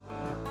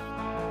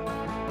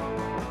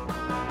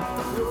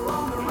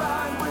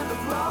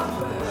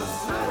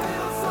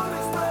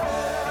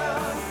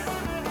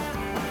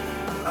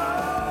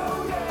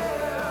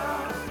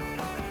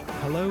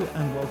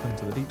welcome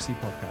to the Deep Sea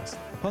Podcast,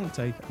 a punk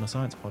take on a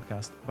science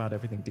podcast about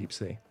everything deep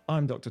sea.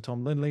 I'm Dr.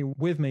 Tom Lindley.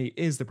 With me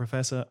is the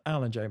Professor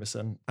Alan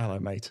Jameson. Hello,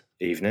 mate.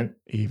 Evening.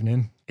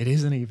 Evening. It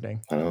is an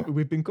evening. Hello.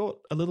 We've been caught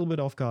a little bit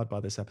off guard by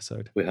this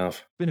episode. We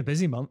have. Been a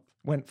busy month.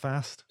 Went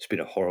fast. It's been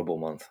a horrible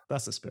month.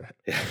 That's the spirit.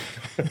 Yeah.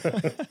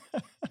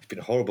 It's been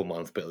a horrible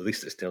month, but at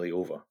least it's nearly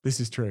over.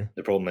 This is true.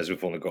 The problem is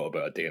we've only got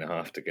about a day and a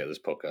half to get this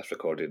podcast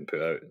recorded and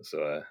put out.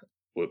 So,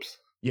 whoops.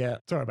 Yeah,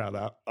 sorry about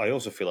that. I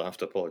also feel I have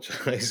to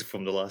apologise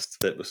from the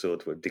last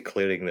episode. We're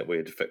declaring that we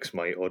had fixed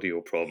my audio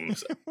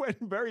problems. When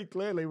very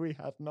clearly we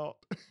had not.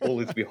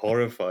 Only to be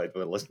horrified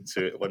when I listened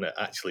to it when it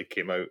actually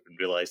came out and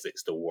realised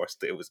it's the worst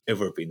that it was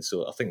ever been.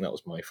 So I think that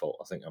was my fault.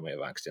 I think I might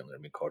have accidentally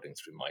been recording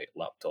through my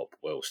laptop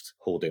whilst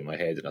holding my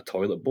head in a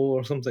toilet bowl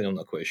or something. I'm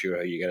not quite sure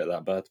how you get it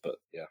that bad, but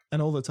yeah. And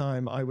all the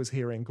time I was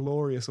hearing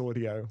glorious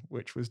audio,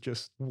 which was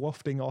just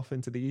wafting off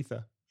into the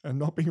ether and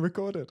not being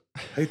recorded.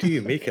 How do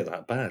you make it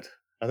that bad?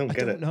 I don't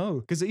get it. No,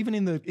 because even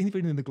in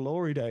the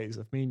glory days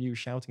of me and you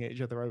shouting at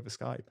each other over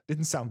Skype,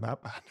 didn't sound that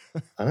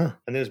bad.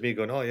 And there's me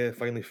going, oh yeah,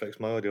 finally fixed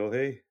my audio,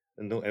 hey.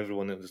 And not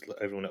everyone at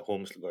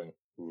home is going,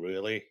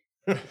 really?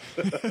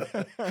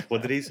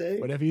 What did he say?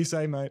 Whatever you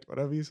say, mate.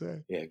 Whatever you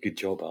say. Yeah, good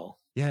job, Al.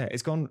 Yeah,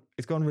 it's gone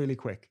really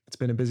quick. It's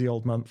been a busy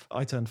old month.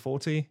 I turned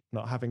 40,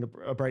 not having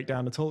a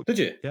breakdown at all. Did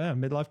you? Yeah,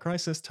 midlife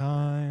crisis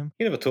time.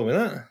 You never told me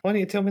that. Why didn't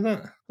you tell me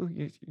that? Oh,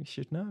 you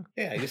should know.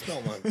 Yeah, it's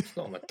not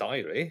on my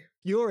diary.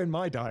 You're in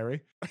my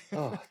diary.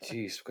 Oh,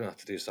 jeez, we're going to have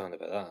to do something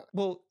about that.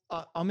 Well,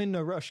 I'm in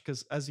no rush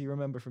because, as you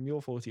remember from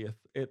your 40th,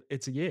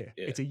 it's a year.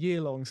 Yeah. It's a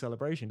year-long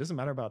celebration. It doesn't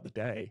matter about the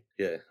day.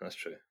 Yeah, that's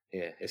true.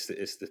 Yeah, it's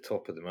the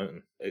top of the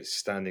mountain. It's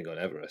standing on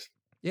Everest.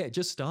 Yeah, it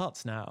just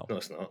starts now. No,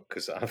 it's not,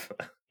 because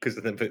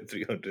in about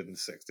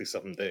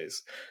 367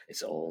 days,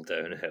 it's all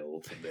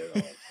downhill from there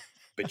on.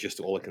 But just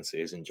all I can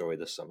say is enjoy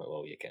the summit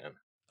while you can.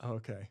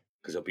 Okay.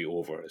 Because it'll be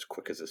over as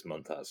quick as this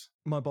month has.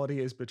 My body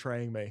is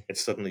betraying me. And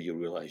suddenly you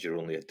realise you're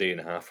only a day and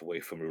a half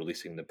away from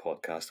releasing the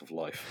podcast of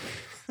life.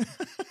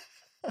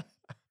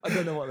 I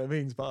don't know what that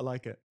means, but I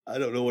like it. I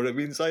don't know what it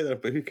means either,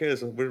 but who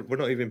cares? We're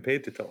not even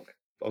paid to talk.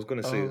 I was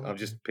going to say, Oh. I'm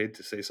just paid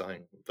to say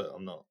something, but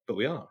I'm not. But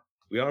we are.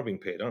 We are being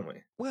paid, aren't we?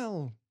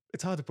 Well,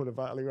 it's hard to put a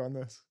value on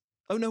this.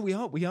 Oh, no, we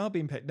are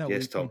being paid. No,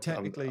 yes, we Tom.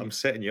 technically... I'm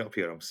setting you up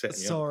here.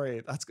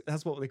 Sorry,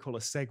 that's what they call a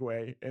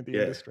segue in the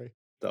Yeah. industry.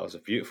 That was a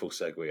beautiful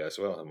segue as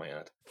well, I might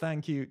add.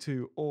 Thank you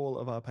to all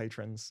of our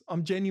patrons.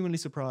 I'm genuinely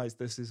surprised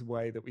this is a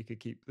way that we could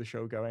keep the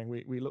show going.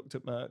 We looked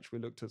at merch, we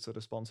looked at sort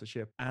of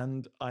sponsorship,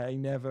 and I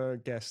never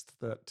guessed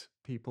that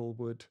people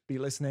would be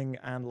listening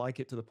and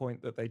like it to the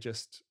point that they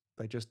just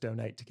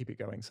donate to keep it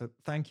going. So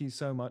thank you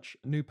so much.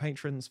 New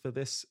patrons for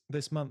this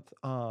month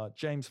are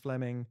James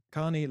Fleming,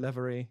 Carney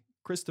Levery,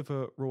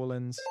 Christopher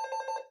Rawlins,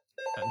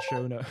 and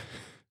Shona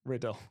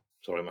Riddle.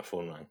 Sorry, my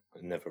phone rang.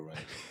 It never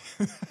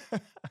rang.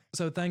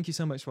 So thank you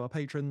so much to our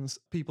patrons,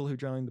 people who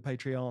join the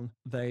Patreon.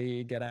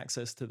 They get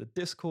access to the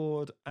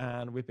Discord,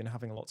 and we've been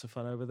having lots of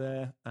fun over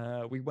there.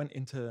 We went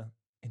into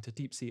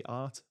deep sea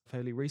art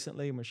fairly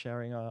recently, and we're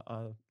sharing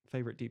our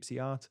favorite deep sea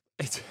art.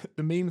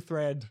 The meme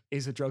thread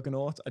is a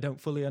juggernaut. I don't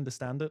fully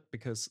understand it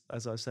because,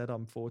 as I said,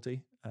 I'm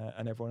 40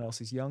 and everyone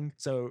else is young.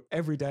 So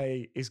every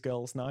day is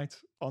girls' night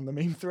on the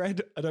meme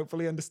thread. I don't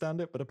fully understand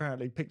it, but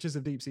apparently pictures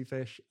of deep sea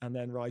fish and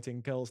then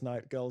writing girls'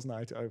 night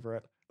over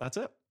it. That's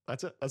it.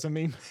 That's a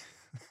meme.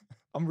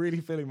 I'm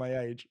really feeling my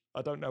age.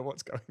 I don't know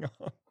what's going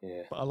on.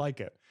 Yeah. But I like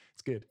it.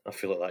 It's good. I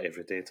feel like that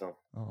every day, Tom.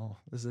 Oh,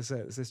 is this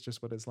it? Is this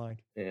just what it's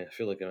like? Yeah, I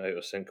feel like I'm out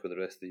of sync with the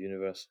rest of the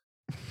universe.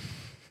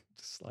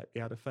 Just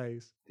slightly out of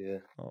phase. Yeah.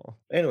 Oh.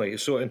 Anyway,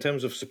 so in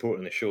terms of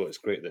supporting the show, it's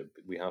great that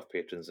we have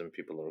patrons and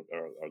people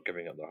are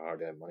giving up their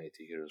hard-earned money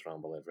to hear us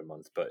ramble every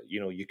month. But,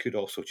 you could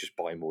also just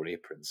buy more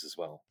aprons as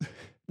well.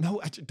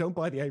 No, actually, don't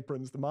buy the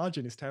aprons. The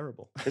margin is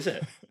terrible. Is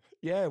it?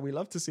 Yeah, we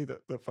love to see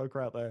that folk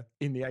are out there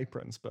in the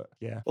aprons, but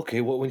yeah.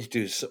 Okay, what we need to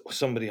do is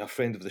a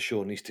friend of the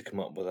show needs to come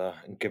up with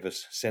and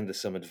send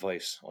us some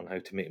advice on how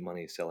to make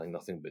money selling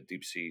nothing but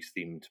deep sea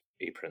themed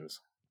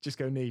aprons. Just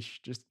go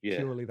niche, just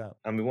purely that.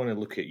 And we want to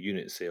look at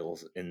unit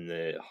sales in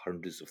the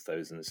hundreds of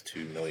thousands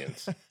to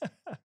millions.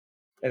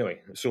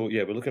 Anyway, so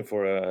yeah, we're looking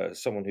for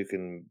someone who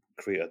can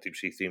create a deep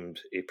sea themed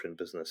apron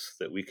business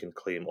that we can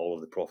claim all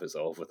of the profits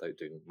of without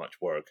doing much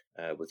work,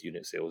 with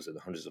unit sales in the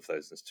hundreds of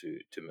thousands to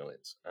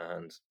millions.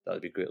 And that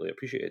would be greatly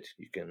appreciated.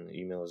 You can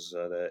email us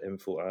at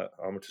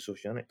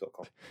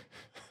info@armortosoceanic.com.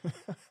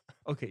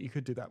 Okay, you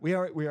could do that. We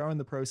are in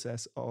the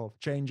process of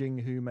changing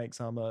who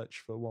makes our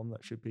merch for one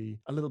that should be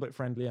a little bit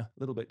friendlier, a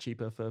little bit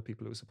cheaper for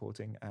people who are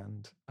supporting,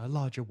 and a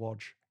larger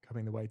wodge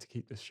coming the way to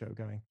keep this show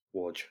going.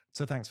 Wodge.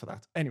 So thanks for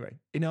that. Anyway,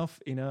 enough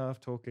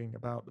talking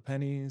about the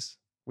pennies.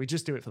 We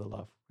just do it for the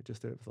love.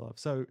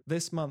 So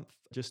this month,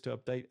 just to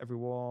update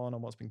everyone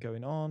on what's been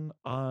going on,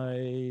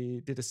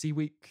 I did a Sea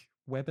Week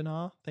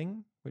webinar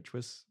thing, which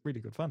was really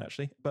good fun,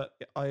 actually. But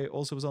I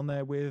also was on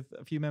there with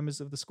a few members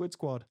of the Squid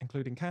Squad,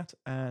 including Kat,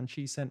 and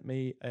she sent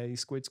me a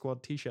Squid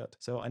Squad t-shirt.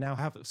 So I now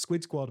have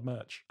Squid Squad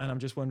merch, and I'm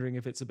just wondering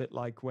if it's a bit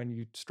like when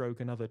you stroke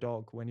another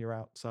dog when you're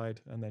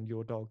outside and then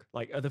your dog.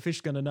 Like, are the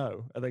fish going to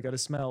know? Are they going to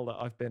smell that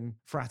I've been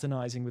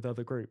fraternizing with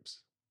other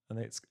groups? and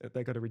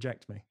they're going to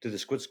reject me. Do the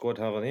Squid Squad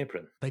have an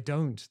apron? They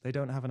don't. They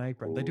don't have an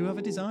apron. They do have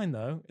a design,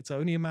 though. It's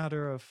only a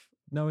matter of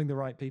knowing the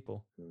right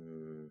people.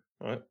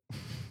 All right.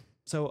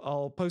 So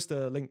I'll post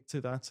a link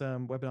to that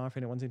webinar if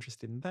anyone's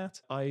interested in that.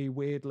 I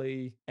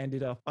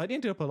ended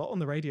up a lot on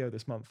the radio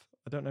this month.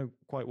 I don't know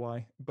quite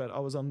why, but I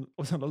was on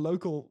a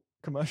local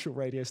commercial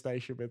radio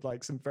station with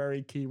like some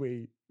very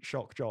Kiwi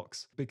shock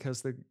jocks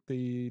because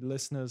the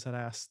listeners had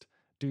asked,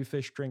 do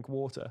fish drink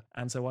water?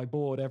 And so I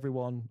bored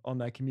everyone on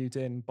their commute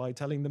in by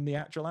telling them the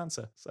actual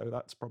answer. So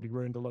that's probably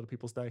ruined a lot of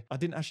people's day. I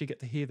didn't actually get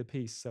to hear the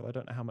piece, so I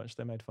don't know how much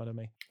they made fun of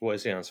me. What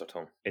is the answer,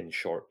 Tom? In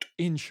short?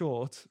 In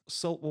short,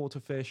 saltwater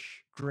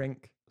fish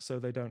drink so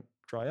they don't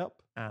dry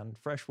up, and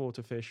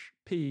freshwater fish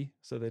pee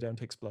so they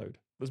don't explode.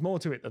 There's more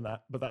to it than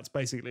that, but that's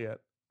basically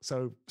it.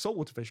 So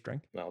saltwater fish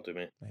drink. That'll do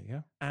me. There you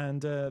go.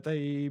 And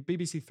they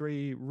BBC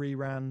Three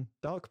reran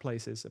Dark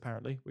Places,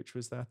 apparently, which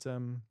was that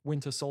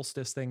winter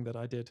solstice thing that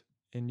I did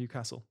in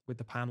Newcastle with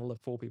the panel of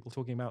 4 people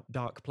talking about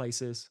dark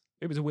places.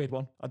 It was a weird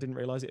one. I didn't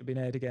realize it had been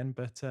aired again,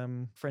 but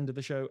friend of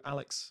the show,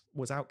 Alex,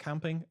 was out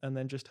camping and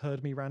then just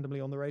heard me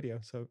randomly on the radio.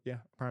 So yeah,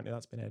 apparently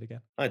that's been aired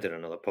again. I did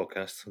another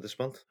podcast this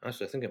month.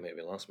 Actually, I think it may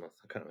be last month.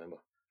 I can't remember.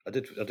 I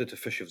did a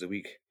Fish of the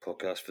Week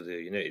podcast for the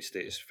United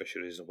States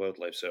Fisheries and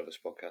Wildlife Service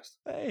podcast.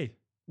 Hey,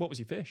 what was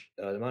your fish?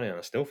 The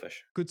Mariana Snowfish.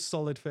 Good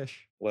solid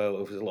fish. Well,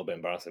 it was a little bit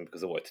embarrassing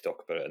because I wanted to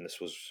talk about it, and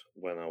this was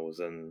when I was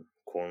in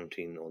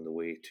quarantine on the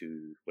way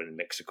to, in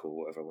Mexico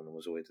or whatever, when I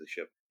was away to the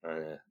ship.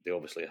 And they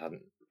obviously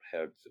hadn't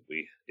heard that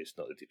it's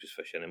not the deepest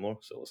fish anymore,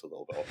 so it was a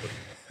little bit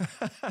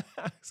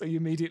awkward. So you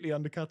immediately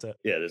undercut it?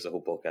 Yeah, there's a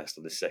whole podcast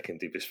on the second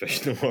deepest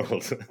fish in the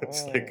world.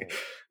 It's like,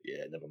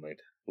 yeah, never mind.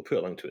 We'll put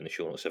a link to it in the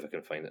show notes if I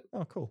can find it.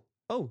 Oh, cool.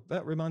 Oh,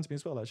 that reminds me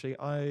as well, actually.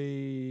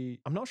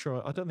 I'm not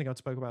sure. I don't think I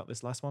spoke about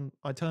this last one.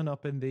 I turn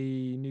up in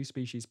the New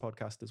Species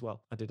podcast as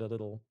well. I did a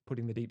little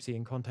putting the deep sea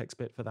in context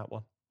bit for that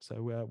one.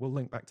 So we'll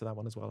link back to that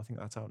one as well. I think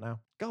that's out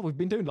now. God, we've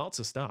been doing lots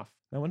of stuff.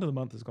 No wonder the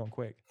month has gone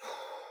quick.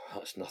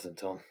 That's nothing,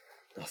 Tom.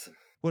 Nothing.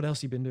 What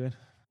else you been doing?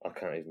 I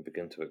can't even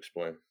begin to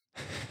explain.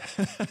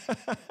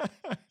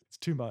 It's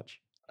too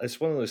much. It's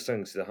one of those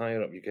things, the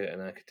higher up you get in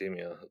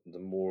academia, the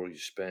more you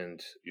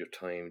spend your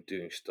time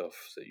doing stuff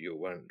that you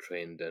weren't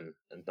trained in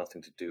and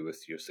nothing to do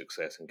with your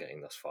success in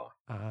getting this far.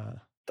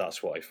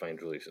 That's what I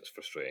find really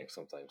frustrating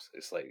sometimes.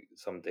 It's like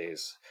some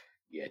days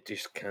you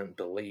just can't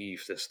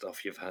believe the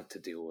stuff you've had to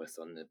deal with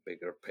on the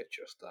bigger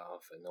picture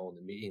stuff and all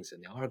the meetings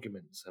and the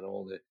arguments and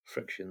all the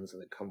frictions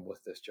that come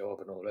with this job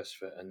and all the rest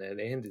of it. And then at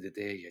the end of the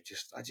day,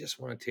 I just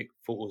want to take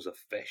photos of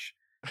fish.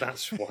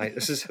 That's why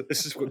this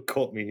is what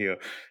got me here.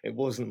 It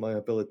wasn't my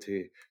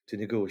ability to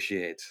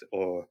negotiate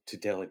or to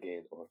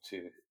delegate or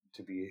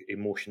to be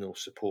emotional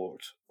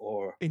support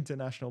or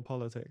international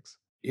politics.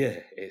 Yeah,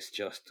 it's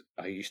just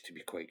I used to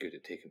be quite good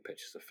at taking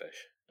pictures of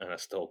fish, and I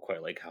still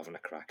quite like having a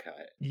crack at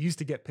it. You used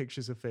to get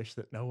pictures of fish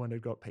that no one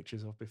had got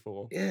pictures of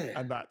before. Yeah.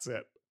 And that's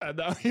it. And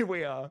now here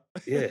we are.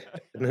 Yeah.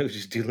 And I was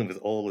just dealing with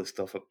all this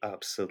stuff I'm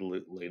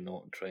absolutely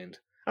not trained.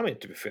 I mean,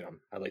 to be fair,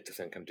 I like to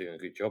think I'm doing a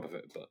good job of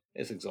it, but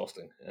it's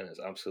exhausting, and it's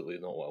absolutely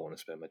not what I want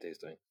to spend my days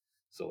doing.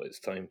 So it's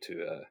time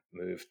to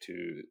move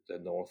to the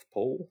North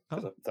Pole,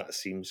 because that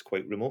seems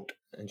quite remote,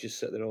 and just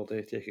sit there all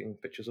day taking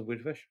pictures of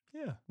weird fish.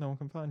 Yeah, no one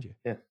can find you.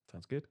 Yeah.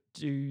 Sounds good.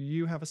 Do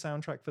you have a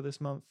soundtrack for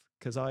this month?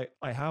 Because I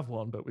have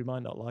one, but we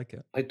might not like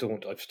it. I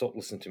don't. I've stopped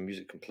listening to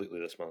music completely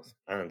this month,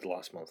 and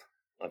last month.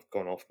 I've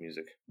gone off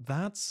music.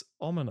 That's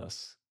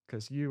ominous,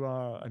 because you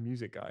are a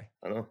music guy.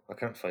 I know. I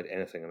can't find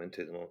anything I'm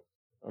into at the moment.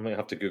 I might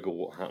have to Google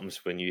what happens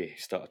when you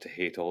start to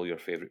hate all your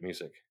favourite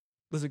music.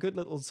 There's a good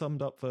little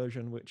summed up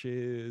version, which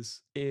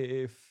is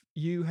if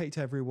you hate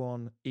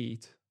everyone,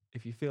 eat.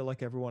 If you feel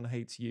like everyone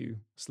hates you,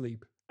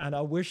 sleep. And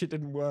I wish it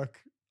didn't work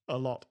a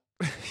lot.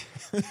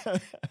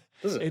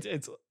 Does it?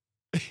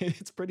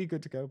 It's pretty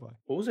good to go by.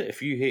 What was it?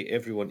 If you hate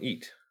everyone,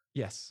 eat?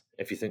 Yes.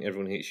 If you think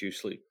everyone hates you,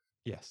 sleep?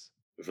 Yes.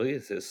 Really?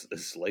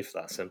 Is life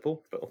that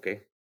simple? But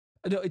okay.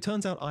 No, it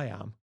turns out I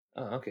am.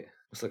 Ah, okay.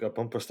 It's like a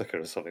bumper sticker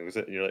or something, was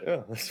it? And you're like,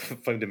 oh, I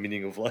found a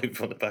meaning of life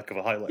on the back of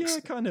a Hilux. Yeah,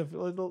 kind of. A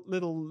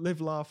little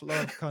live, laugh,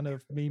 love kind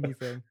of memey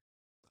thing.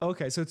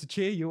 Okay, so to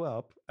cheer you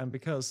up, and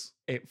because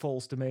it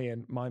falls to me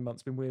and my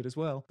month's been weird as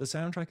well, the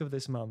soundtrack of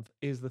this month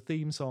is the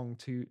theme song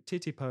to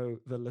Titipo,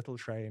 the Little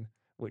Train,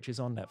 which is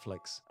on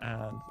Netflix.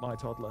 And my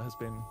toddler has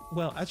been...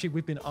 Well, actually,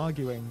 we've been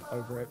arguing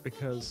over it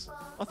because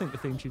I think the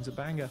theme tune's a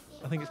banger.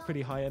 I think it's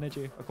pretty high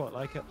energy. I quite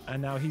like it.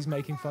 And now he's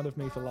making fun of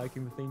me for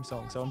liking the theme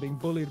song. So I'm being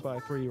bullied by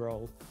a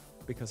 3-year-old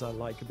because I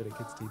like a bit of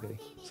kids' TV.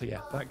 So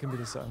yeah, that can be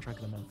the soundtrack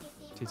of the month.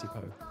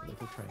 Titipo,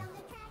 Little Train.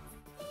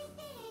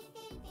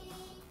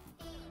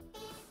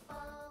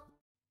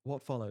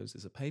 What follows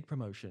is a paid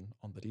promotion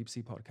on the Deep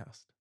Sea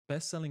Podcast.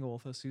 Best-selling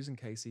author Susan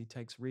Casey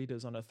takes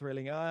readers on a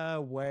thrilling...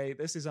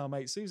 this is our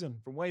mate Susan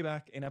from way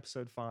back in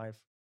episode 5.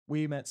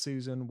 We met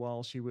Susan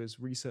while she was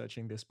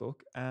researching this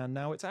book, and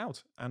now it's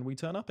out, and we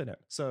turn up in it.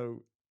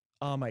 So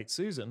our mate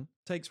Susan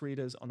takes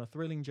readers on a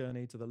thrilling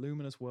journey to the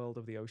luminous world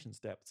of the ocean's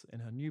depths in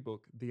her new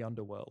book, The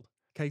Underworld.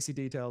 Casey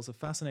details a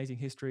fascinating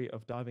history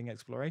of diving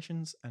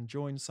explorations and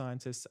joins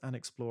scientists and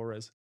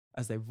explorers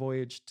as they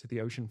voyaged to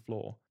the ocean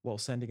floor while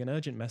sending an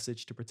urgent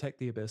message to protect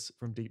the abyss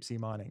from deep-sea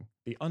mining.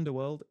 The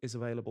Underworld is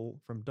available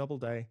from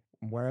Doubleday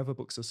wherever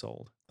books are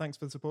sold. Thanks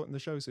for supporting the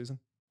show, Susan.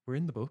 We're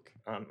in the book.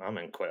 I'm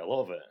in quite a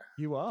lot of it.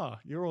 You are.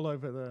 You're all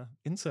over the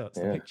inserts,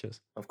 the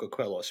pictures. I've got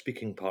quite a lot of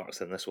speaking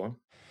parts in this one.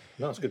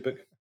 No, it's a good book.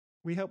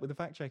 We help with the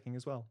fact-checking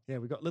as well. Yeah,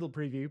 we got a little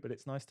preview, but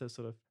it's nice to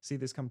sort of see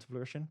this come to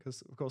fruition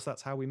because, of course,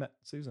 that's how we met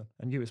Susan.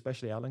 And you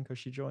especially, Alan, because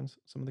she joins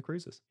some of the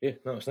cruises. Yeah,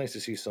 no, it's nice to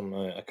see some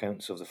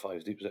accounts of the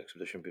Five Deeps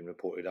expedition being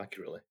reported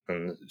accurately.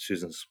 And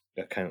Susan's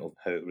account of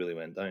how it really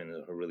went down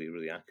are really,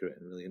 really accurate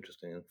and really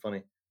interesting and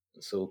funny.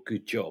 So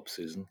good job,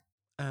 Susan.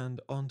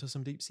 And on to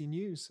some deep-sea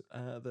news.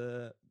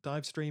 The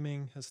dive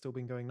streaming has still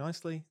been going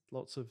nicely.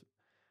 Lots of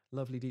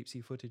lovely deep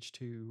sea footage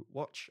to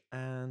watch,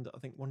 and I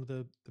think one of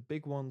the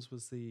big ones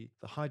was the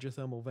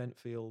hydrothermal vent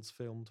fields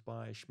filmed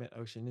by Schmidt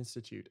Ocean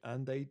Institute,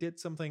 and they did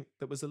something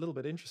that was a little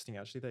bit interesting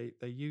actually.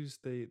 They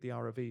used the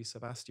ROV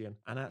Sebastian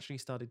and actually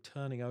started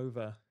turning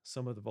over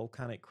some of the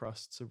volcanic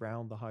crusts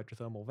around the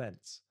hydrothermal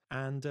vents.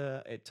 And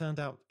it turned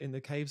out in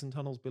the caves and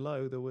tunnels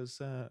below there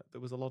was a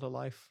lot of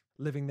life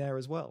living there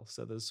as well.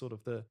 So there's sort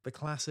of the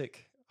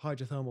classic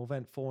hydrothermal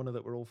vent fauna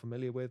that we're all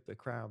familiar with, the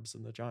crabs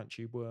and the giant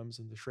tube worms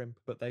and the shrimp,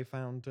 but they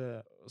found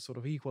a sort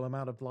of equal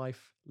amount of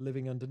life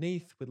living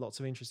underneath, with lots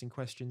of interesting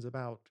questions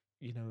about,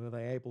 are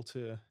they able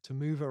to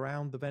move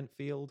around the vent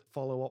field,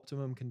 follow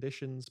optimum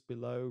conditions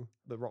below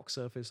the rock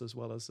surface as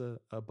well as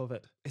above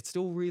it. It's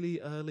still really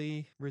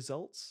early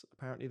results.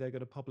 Apparently they're going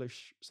to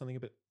publish something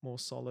a bit more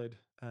solid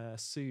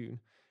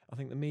soon. I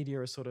think the media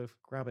are sort of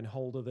grabbing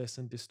hold of this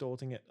and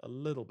distorting it a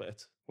little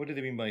bit. What do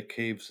they mean by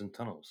caves and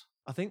tunnels?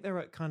 I think they're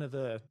at kind of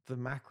the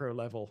macro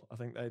level. I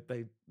think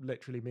they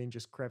literally mean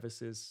just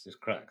crevices. Just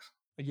cracks.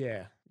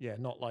 Yeah,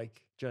 not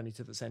like Journey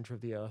to the Center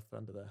of the Earth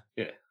under there.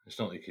 Yeah, it's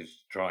not like you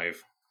just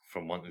drive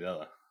from one to the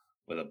other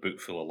with a boot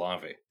full of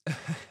larvae.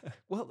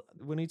 Well,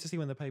 we need to see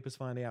when the paper's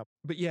finally out.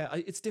 But yeah,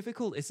 it's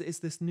difficult. It's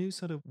this new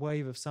sort of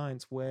wave of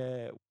science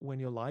where when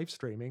you're live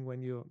streaming,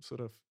 when you're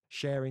sort of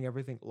sharing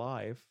everything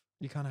live,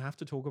 you kind of have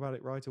to talk about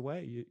it right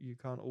away. You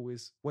can't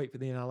always wait for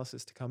the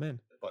analysis to come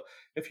in. But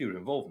if you're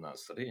involved in that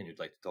study and you'd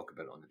like to talk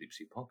about it on the Deep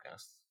Sea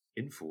Podcast,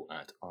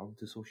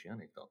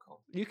 info@armtedoceanic.com.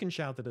 You can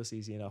shout at us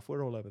easy enough.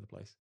 We're all over the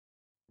place.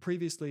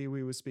 Previously,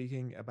 we were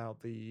speaking about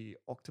the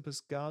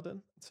octopus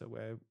garden, so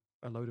where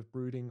a load of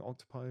brooding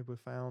octopi were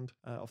found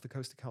off the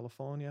coast of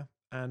California.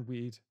 And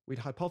we'd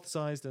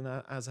hypothesized, and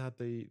as had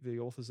the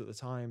authors at the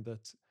time,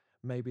 that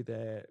maybe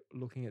they're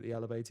looking at the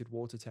elevated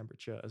water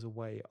temperature as a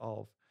way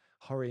of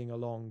hurrying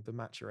along the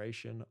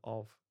maturation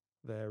of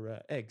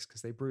their eggs,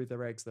 because they brood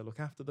their eggs, they look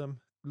after them.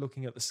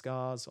 Looking at the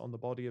scars on the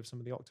body of some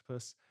of the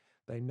octopus,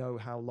 they know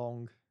how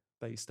long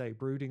they stay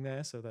brooding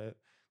there, so they're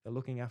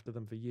looking after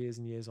them for years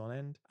and years on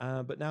end.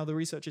 But now the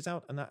research is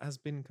out and that has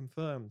been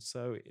confirmed.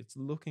 So it's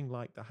looking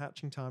like the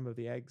hatching time of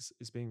the eggs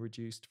is being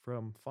reduced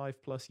from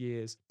 5+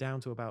 years down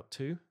to about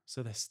 2.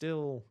 So they're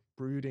still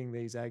brooding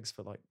these eggs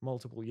for like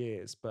multiple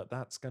years, but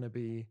that's going to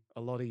be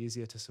a lot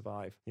easier to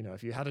survive.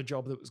 If you had a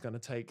job that was going to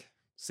take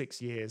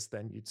 6 years,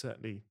 then you'd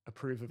certainly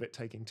approve of it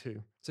taking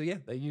 2. So yeah,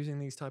 they're using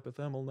these type of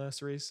thermal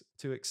nurseries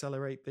to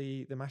accelerate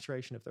the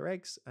maturation of their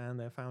eggs, and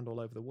they're found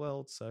all over the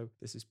world. So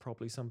this is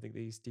probably something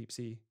these deep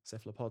sea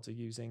cephalopods are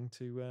using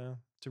to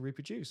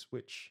reproduce,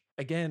 which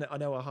again, I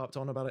know I harped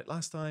on about it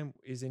last time,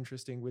 is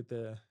interesting with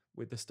the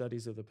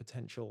studies of the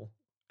potential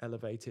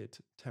elevated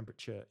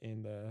temperature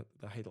in the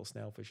Hadal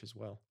snailfish as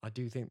well. I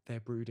do think they're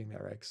brooding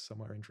their eggs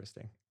somewhere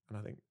interesting. And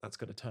I think that's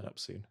going to turn up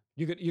soon.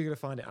 You're going to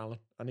find it, Alan.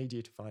 I need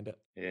you to find it.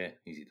 Yeah,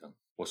 easy done.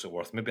 What's it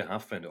worth? Maybe I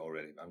have found it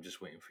already. I'm just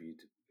waiting for you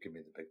to give me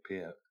the big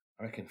payout.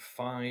 I reckon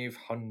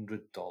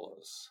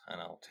 $500,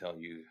 and I'll tell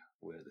you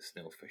where the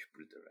snailfish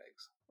brood their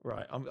eggs.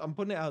 Right, I'm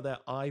putting it out there.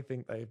 I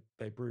think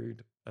they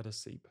brood at a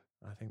seep.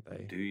 I think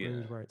they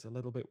brood where it's a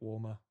little bit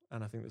warmer,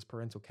 and I think there's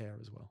parental care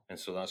as well. And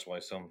so that's why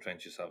some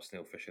trenches have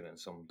snailfish in it and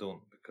some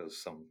don't, because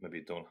some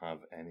maybe don't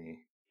have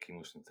any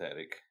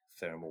chemosynthetic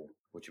thermal,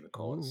 what you would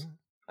call it.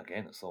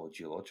 Again, it's all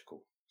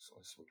geological, so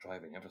it's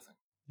driving everything.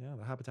 Yeah,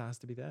 the habitat has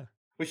to be there.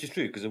 Which is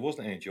true, because if there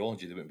wasn't any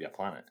geology, there wouldn't be a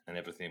planet, and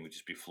everything would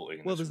just be floating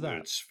in this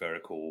weird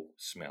spherical,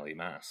 smelly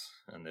mass,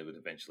 and they would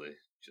eventually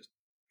just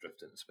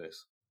drift into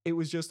space. It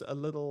was just a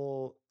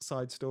little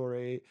side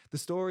story. The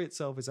story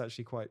itself is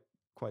actually quite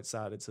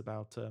sad. It's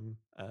about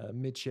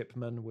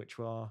midshipmen, which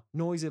are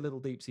noisy little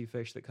deep sea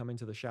fish that come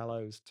into the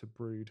shallows to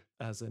brood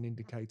as an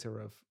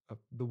indicator of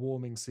the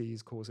warming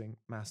seas causing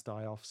mass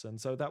die-offs. And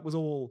so that was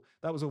all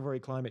very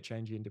climate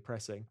changey and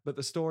depressing. But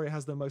the story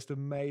has the most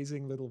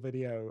amazing little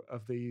video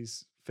of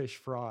these fish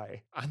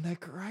fry, and they're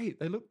great.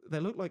 They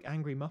look like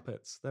angry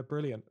Muppets. They're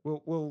brilliant.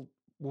 We'll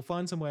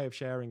find some way of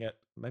sharing it.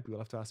 Maybe we'll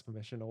have to ask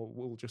permission, or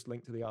we'll just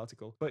link to the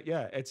article. But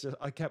yeah, it's just,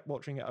 I kept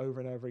watching it over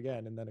and over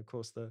again. And then, of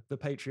course, the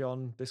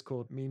Patreon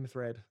Discord meme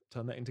thread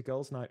turned that into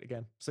Girls' Night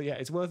again. So yeah,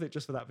 it's worth it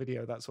just for that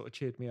video. That sort of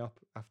cheered me up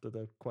after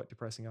the quite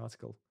depressing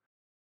article.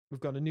 We've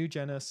got a new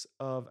genus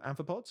of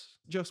amphipods.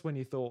 Just when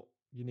you thought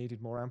you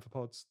needed more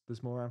amphipods.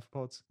 There's more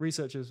amphipods.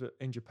 Researchers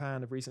in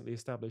Japan have recently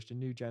established a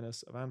new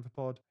genus of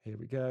amphipod. Here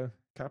we go.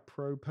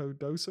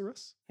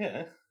 Capropodosaurus.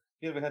 Yeah.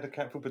 You ever had a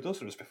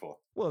Capropodosaurus before?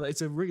 Well,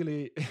 it's a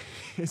really,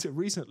 it's a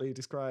recently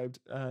described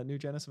new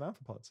genus of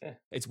amphipods. Yeah.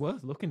 It's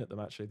worth looking at them,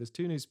 actually. There's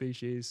 2 new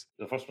species.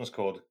 The first one's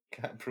called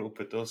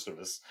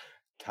Capropodosaurus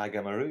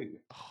tagamaru.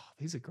 Oh,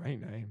 these are great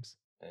names.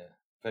 Yeah.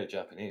 Very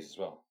Japanese as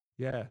well.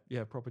 Yeah,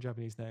 proper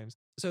Japanese names.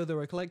 So they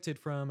were collected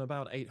from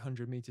about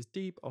 800 meters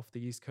deep off the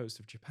east coast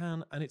of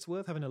Japan, and it's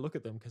worth having a look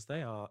at them because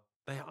they are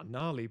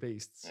gnarly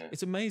beasts. Yeah.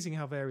 It's amazing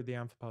how varied the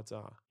amphipods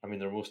are. I mean,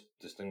 their most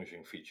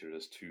distinguishing feature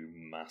is 2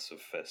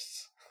 massive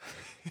fists.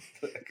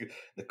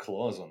 The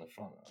claws on the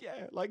front.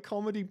 Yeah, like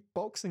comedy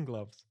boxing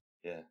gloves.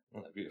 Yeah,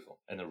 isn't that beautiful?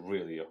 In a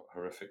really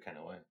horrific kind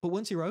of way. But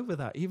once you're over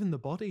that, even the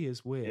body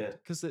is weird.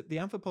 Because the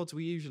amphipods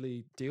we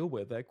usually deal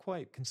with, they're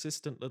quite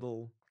consistent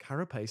little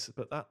carapace,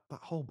 but that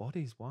whole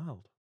body is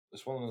wild.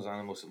 It's one of those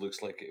animals that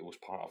looks like it was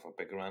part of a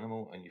bigger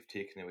animal, and you've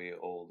taken away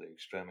all the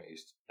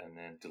extremities and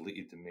then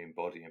deleted the main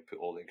body and put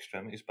all the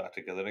extremities back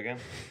together again.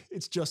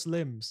 It's just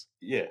limbs.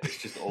 Yeah, it's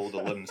just all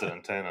the limbs and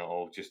antenna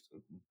all just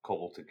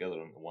cobbled together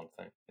into one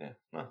thing. Yeah,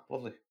 no,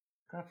 lovely.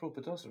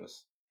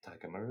 Capropodosaurus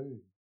tagamaru.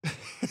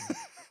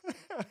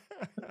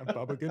 And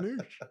Baba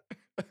Ganoush.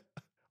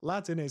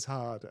 Latin is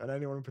hard, and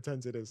anyone who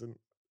pretends it isn't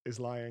is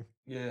lying.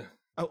 Yeah.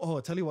 Oh,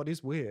 I'll tell you what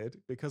is weird,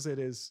 because it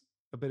is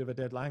a bit of a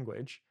dead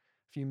language.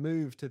 If you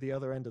move to the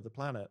other end of the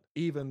planet,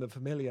 even the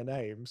familiar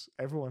names,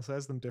 everyone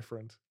says them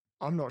different.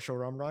 I'm not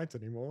sure I'm right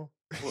anymore.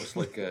 Well, it's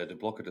like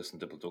Diplodocus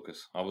and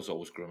Diplodocus. I was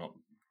always growing up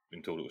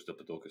being told it was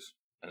Diplodocus,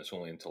 and it's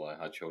only until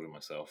I had children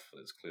myself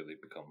that it's clearly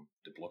become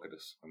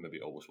Diplodocus, or maybe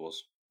it always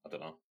was. I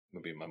don't know.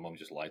 Maybe my mum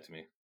just lied to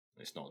me.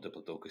 It's not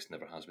Diplodocus,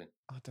 never has been.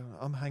 I don't know.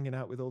 I'm hanging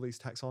out with all these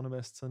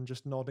taxonomists and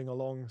just nodding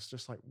along. It's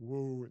just like,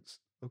 whoa, it's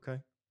okay.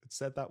 It's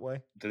said that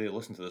way. Do they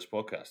listen to this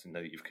podcast and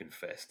now that you've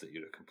confessed that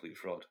you're a complete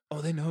fraud?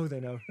 Oh, they know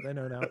now.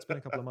 It's been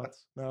a couple of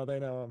months. No, they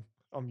know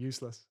I'm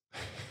useless.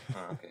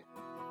 Okay.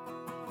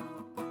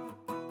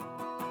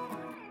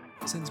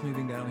 Since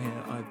moving down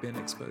here, I've been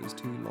exposed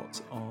to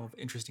lots of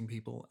interesting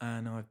people,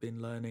 and I've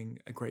been learning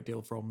a great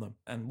deal from them.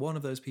 And one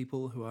of those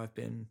people who I've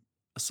been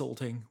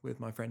assaulting with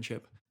my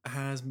friendship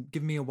has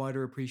given me a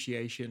wider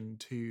appreciation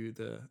to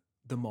the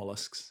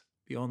molluscs,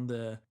 beyond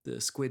the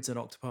squids and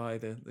octopi,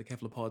 the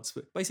cephalopods,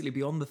 but basically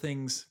beyond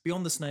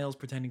the snails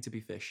pretending to be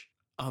fish.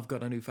 I've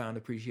got a newfound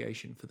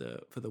appreciation for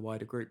the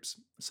wider groups.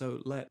 So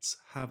let's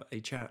have a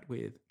chat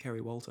with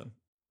Kerry Walton.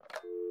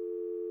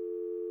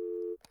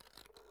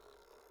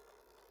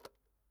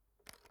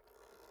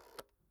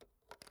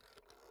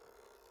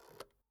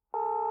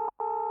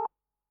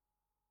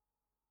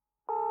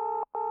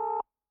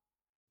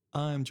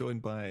 I'm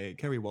joined by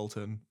Kerry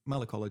Walton,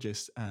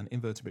 malacologist and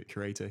invertebrate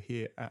curator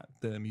here at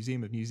the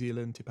Museum of New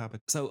Zealand, Te Papa.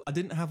 So I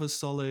didn't have a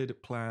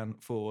solid plan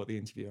for the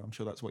interview. I'm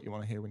sure that's what you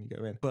want to hear when you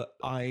go in. But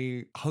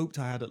I hoped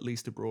I had at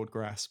least a broad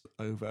grasp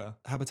over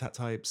habitat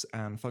types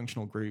and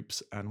functional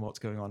groups and what's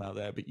going on out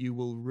there. But you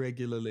will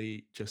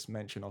regularly just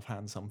mention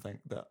offhand something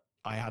that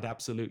I had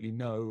absolutely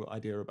no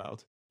idea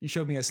about. You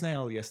showed me a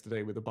snail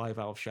yesterday with a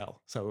bivalve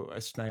shell, so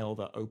a snail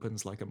that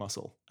opens like a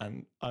mussel,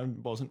 and I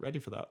wasn't ready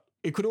for that.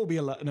 It could all be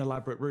an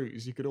elaborate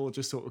ruse. You could all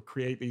just sort of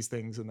create these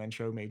things and then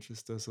show me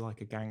just as like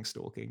a gang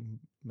stalking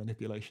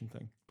manipulation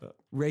thing. But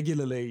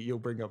regularly you'll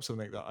bring up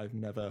something that I've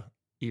never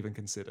even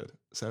considered.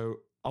 So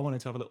I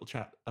wanted to have a little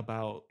chat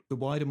about the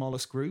wider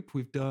mollusk group.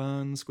 We've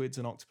done squids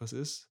and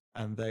octopuses,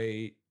 and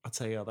they, I'd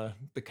say, are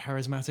the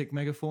charismatic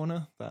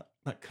megafauna,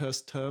 that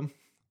cursed term.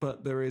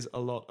 But there is a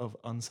lot of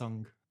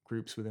unsung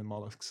groups within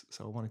mollusks,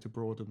 so I wanted to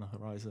broaden the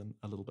horizon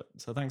a little bit.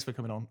 So thanks for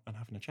coming on and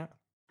having a chat.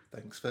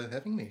 Thanks for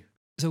having me.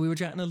 So we were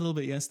chatting a little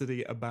bit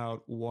yesterday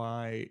about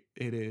why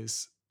it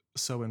is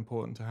so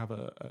important to have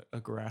a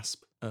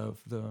grasp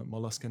of the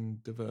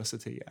molluscan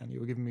diversity, and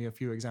you were giving me a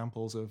few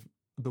examples of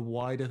the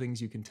wider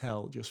things you can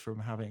tell just from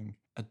having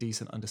a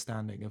decent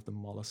understanding of the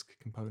mollusk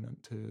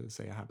component to,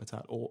 say, a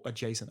habitat or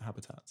adjacent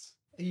habitats.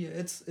 Yeah,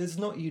 it's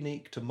not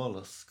unique to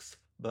mollusks,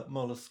 but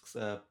mollusks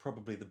are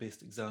probably the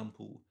best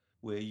example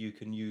where you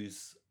can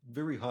use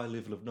very high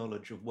level of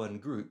knowledge of one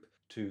group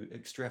to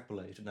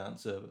extrapolate and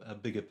answer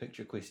bigger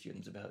picture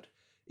questions about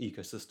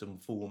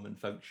ecosystem form and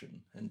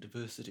function and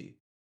diversity.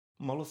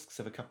 Mollusks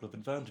have a couple of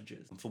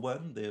advantages. For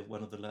one, they're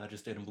one of the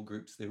largest animal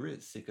groups there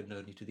is, second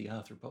only to the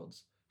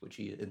arthropods, which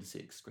are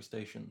insects,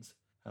 crustaceans.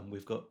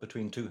 We've got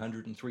between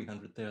 200 and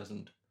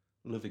 300,000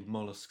 living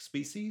mollusk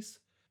species,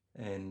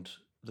 and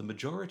the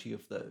majority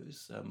of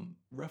those,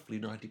 roughly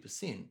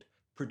 90%,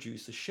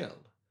 produce a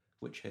shell,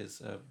 which has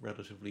a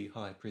relatively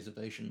high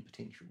preservation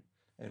potential.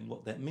 And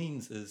what that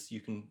means is you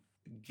can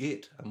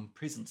get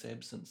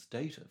presence-absence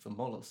data for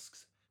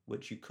mollusks,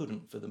 which you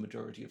couldn't for the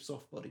majority of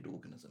soft-bodied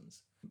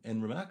organisms.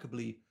 And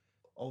remarkably,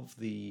 of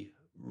the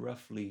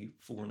roughly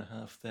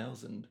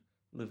 4,500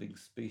 living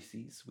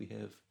species we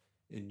have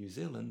in New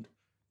Zealand,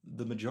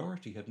 the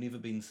majority have never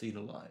been seen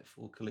alive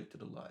or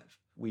collected alive.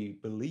 We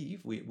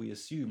believe, we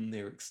assume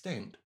they're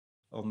extant,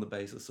 on the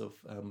basis of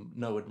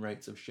known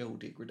rates of shell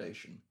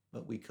degradation.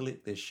 But we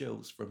collect their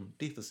shells from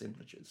death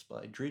assemblages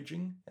by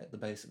dredging at the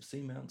base of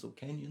seamounts or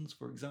canyons,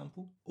 for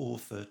example, or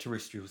for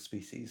terrestrial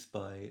species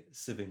by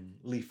sieving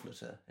leaf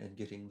litter and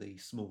getting the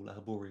small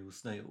arboreal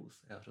snails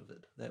out of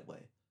it that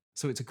way.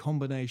 So it's a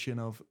combination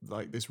of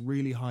like this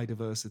really high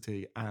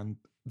diversity and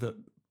the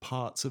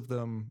parts of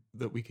them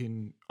that we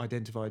can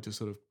identify to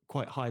sort of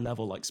quite high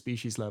level, like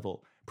species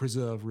level,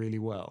 preserve really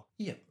well.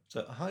 Yeah,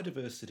 so high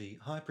diversity,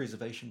 high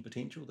preservation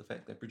potential, the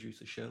fact they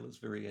produce a shell is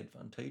very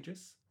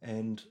advantageous,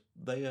 and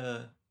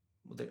there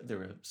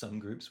are some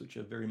groups which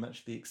are very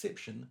much the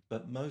exception,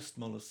 but most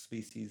mollusk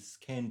species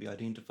can be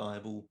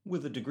identifiable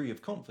with a degree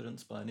of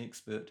confidence by an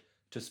expert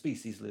to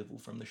species level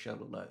from the shell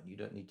alone. You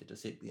don't need to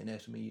dissect the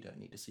anatomy, you don't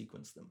need to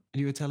sequence them.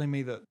 And you were telling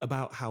me that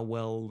about how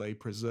well they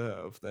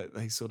preserve, that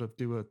they sort of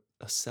do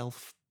a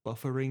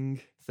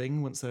self-buffering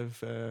thing once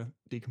they've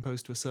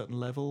decomposed to a certain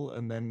level,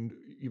 and then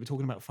you were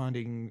talking about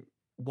finding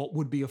what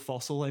would be a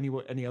fossil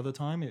any other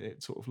time.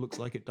 It sort of looks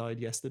like it died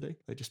yesterday.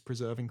 They just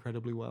preserve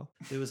incredibly well.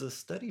 There was a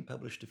study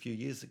published a few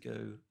years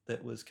ago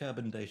that was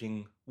carbon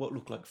dating what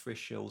looked like fresh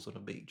shells on a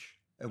beach,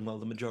 and while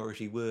the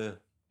majority were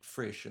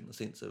fresh in the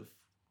sense of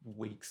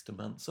weeks to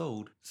months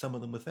old, some of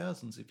them were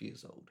thousands of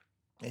years old,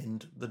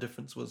 and the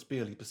difference was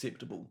barely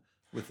perceptible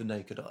with the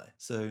naked eye.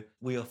 So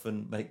we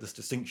often make this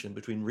distinction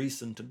between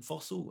recent and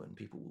fossil, and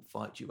people will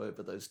fight you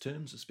over those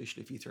terms,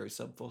 especially if you throw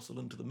subfossil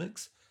into the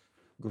mix.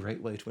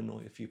 Great way to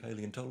annoy a few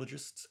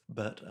paleontologists.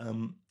 But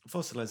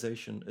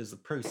fossilization is the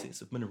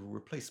process of mineral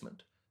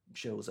replacement.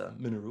 Shells are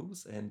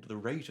minerals, and the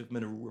rate of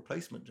mineral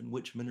replacement in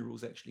which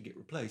minerals actually get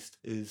replaced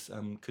is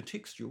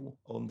contextual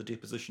on the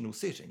depositional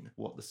setting,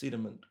 what the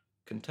sediment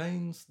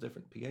contains,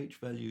 different pH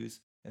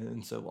values,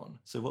 and so on.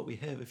 So what we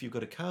have, if you've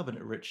got a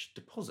carbonate-rich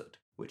deposit,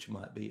 which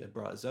might be a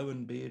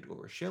bryozoan bed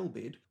or a shell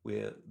bed,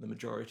 where the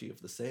majority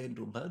of the sand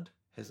or mud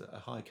has a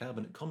high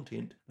carbonate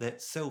content,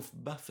 that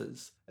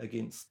self-buffers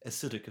against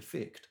acidic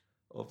effect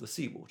of the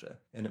seawater,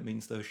 and it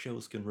means those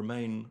shells can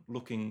remain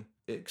looking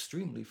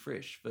extremely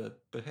fresh for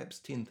perhaps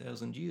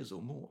 10,000 years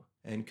or more.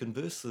 And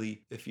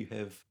conversely, if you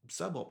have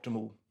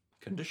suboptimal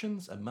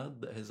conditions, a mud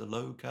that has a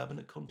low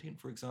carbonate content,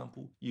 for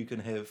example, you can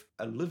have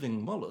a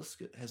living mollusk,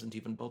 it hasn't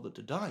even bothered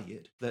to die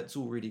yet, that's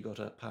already got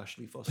a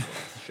partially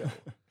fossilized shell.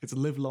 It's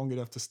lived long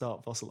enough to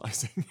start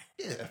fossilizing.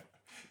 Yeah,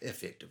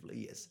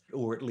 effectively, yes.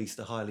 Or at least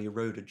a highly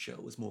eroded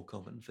shell is more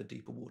common for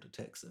deeper water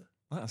taxa.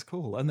 That's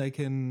cool. And they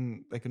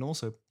can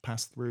also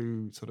pass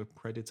through sort of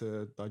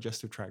predator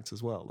digestive tracts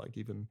as well. Like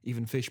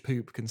even fish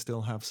poop can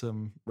still have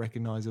some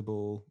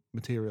recognizable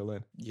material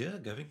in. Yeah,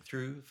 going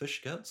through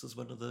fish guts is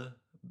one of the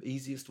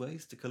easiest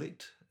ways to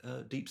collect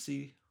deep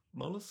sea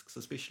molluscs,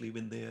 especially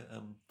when they're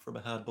from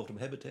a hard bottom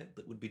habitat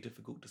that would be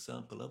difficult to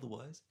sample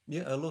otherwise.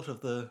 Yeah, a lot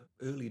of the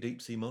early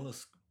deep sea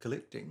mollusk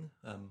collecting,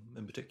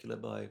 in particular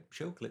by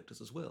shell collectors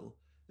as well,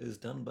 is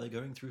done by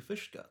going through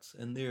fish guts,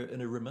 and they're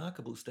in a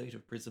remarkable state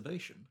of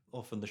preservation.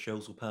 Often the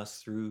shells will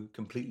pass through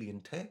completely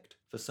intact.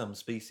 For some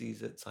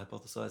species, it's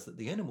hypothesized that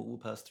the animal will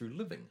pass through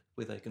living,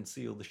 where they can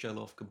seal the shell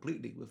off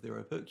completely with their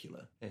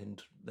opercula,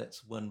 and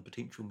that's one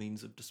potential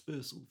means of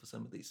dispersal for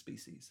some of these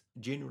species.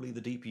 Generally,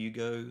 the deeper you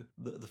go,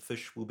 the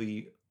fish will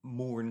be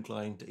more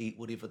inclined to eat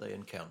whatever they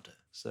encounter.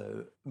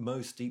 So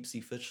most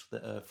deep-sea fish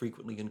that are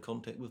frequently in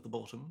contact with the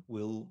bottom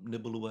will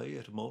nibble away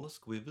at a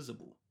mollusk where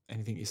visible.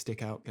 Anything you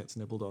stick out gets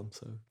nibbled on.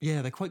 So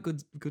yeah, they're quite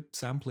good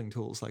sampling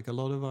tools. Like a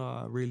lot of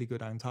our really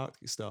good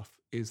Antarctic stuff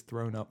is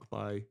thrown up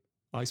by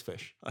ice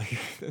fish. Like,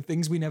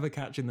 things we never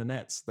catch in the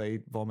nets, they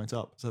vomit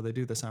up. So they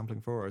do the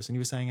sampling for us. And you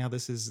were saying how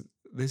this is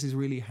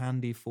really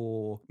handy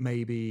for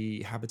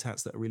maybe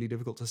habitats that are really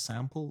difficult to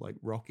sample, like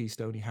rocky,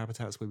 stony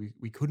habitats where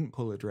we couldn't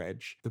pull a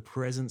dredge. The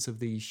presence of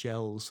these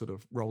shells sort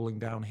of rolling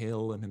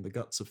downhill and in the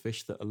guts of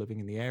fish that are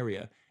living in the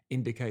area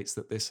indicates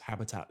that this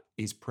habitat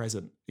is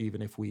present, even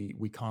if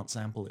we can't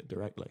sample it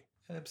directly.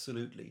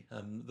 Absolutely.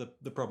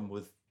 The problem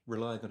with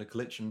relying on a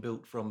collection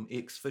built from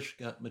ex-fish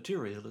gut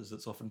material is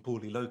it's often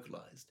poorly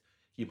localized.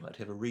 You might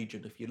have a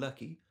region if you're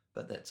lucky,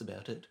 but that's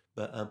about it.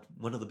 But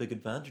one of the big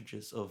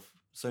advantages of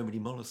so many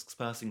mollusks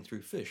passing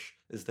through fish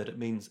is that it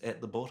means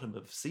at the bottom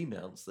of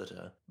seamounts that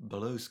are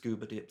below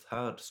scuba depth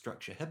hard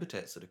structure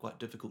habitats that are quite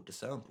difficult to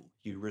sample,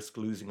 you risk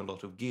losing a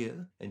lot of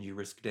gear and you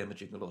risk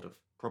damaging a lot of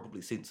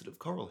probably sensitive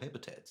coral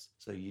habitats,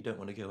 so you don't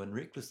want to go in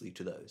recklessly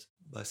to those.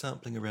 By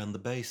sampling around the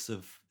base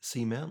of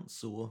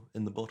seamounts or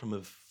in the bottom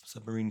of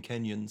submarine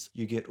canyons,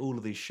 you get all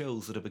of these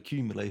shells that have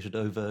accumulated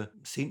over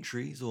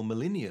centuries or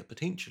millennia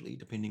potentially,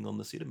 depending on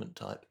the sediment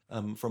type,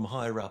 from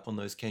higher up on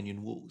those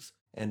canyon walls.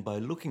 And by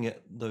looking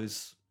at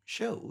those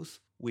shells,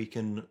 we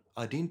can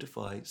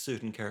identify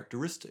certain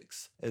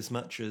characteristics. As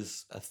much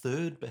as a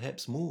third,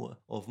 perhaps more,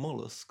 of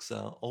mollusks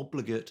are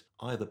obligate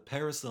either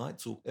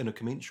parasites or in a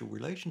commensal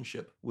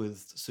relationship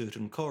with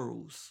certain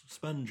corals,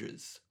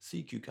 sponges,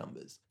 sea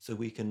cucumbers. So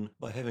we can,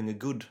 by having a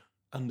good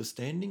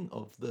understanding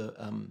of the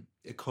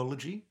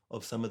ecology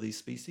of some of these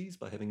species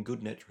by having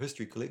good natural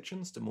history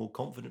collections to more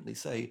confidently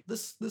say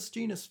this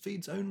genus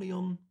feeds only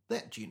on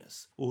that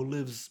genus or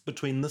lives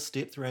between this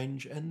depth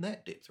range and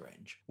that depth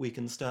range. We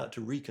can start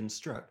to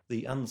reconstruct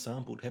the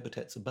unsampled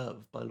habitats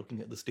above by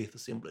looking at this death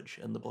assemblage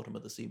in the bottom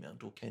of the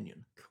seamount or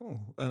canyon. Cool.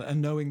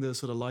 And knowing the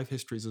sort of life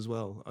histories as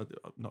well. I'm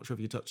not sure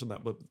if you touched on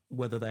that, but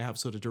whether they have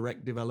sort of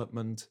direct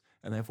development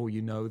and therefore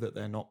you know that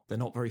they're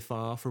not very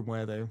far from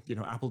where they,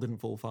 apple didn't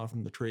fall far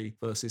from the tree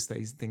versus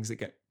these things that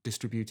get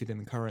distributed in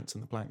the currents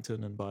and the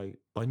plankton. And by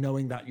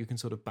knowing that, you can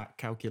sort of back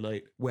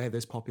calculate where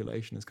this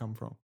population has come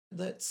from.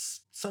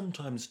 That's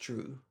sometimes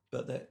true,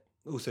 but that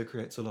also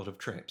creates a lot of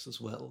traps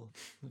as well.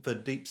 For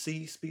deep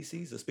sea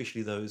species,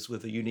 especially those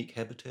with a unique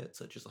habitat,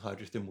 such as a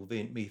hydrothermal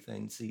vent,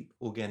 methane seep,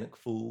 organic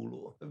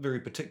fall, or very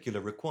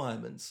particular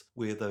requirements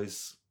where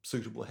those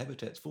suitable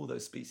habitats for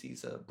those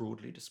species are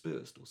broadly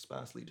dispersed or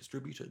sparsely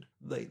distributed,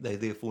 they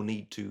therefore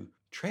need to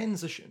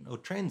transition or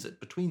transit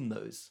between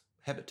those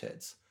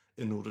habitats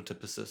in order to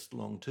persist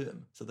long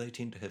term. So they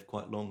tend to have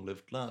quite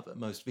long-lived larvae.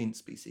 Most vent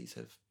species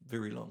have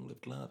very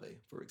long-lived larvae,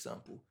 for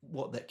example.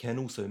 What that can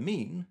also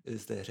mean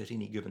is that at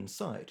any given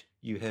site,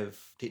 you have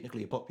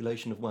technically a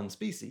population of one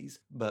species,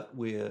 but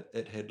where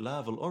it had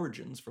larval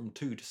origins from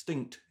two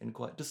distinct and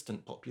quite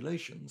distant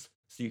populations.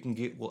 So you can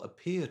get what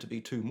appear to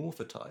be two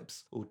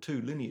morphotypes or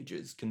two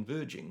lineages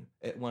converging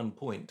at one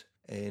point,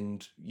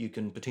 and you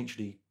can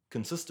potentially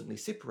consistently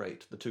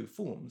separate the two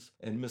forms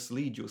and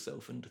mislead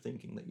yourself into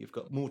thinking that you've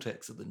got more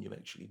taxa than you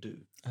actually do.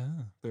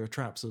 There are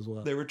traps as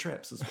well. There are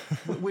traps as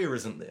well. Where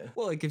isn't there?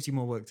 Well, it gives you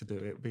more work to do.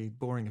 It would be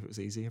boring if it was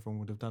easy. Everyone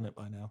would have done it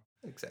by now.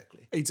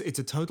 Exactly. It's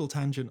a total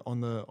tangent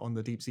on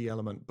the deep sea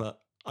element, but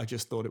I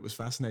just thought it was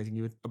fascinating.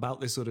 You were about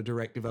this sort of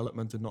direct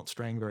development and not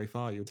straying very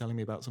far. You were telling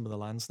me about some of the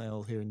land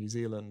snails here in New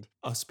Zealand.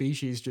 A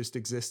species just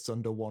exists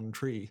under one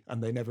tree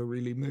and they never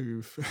really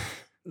move.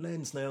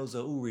 Land snails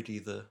are already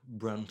the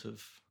brunt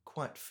of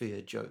quite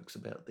fair jokes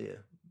about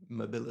their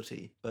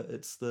mobility, but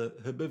it's the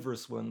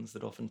herbivorous ones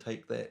that often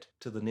take that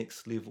to the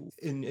next level.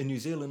 In New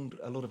Zealand,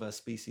 a lot of our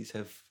species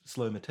have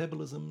slow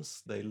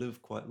metabolisms. They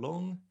live quite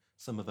long.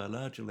 Some of our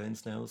larger land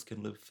snails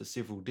can live for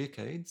several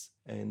decades,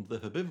 and the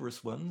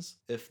herbivorous ones,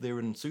 if they're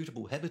in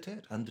suitable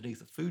habitat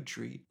underneath a food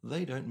tree,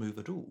 they don't move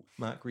at all.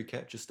 Mark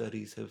recapture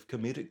studies have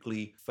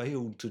comedically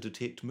failed to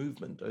detect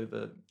movement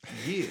over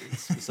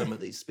years for some of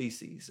these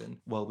species, and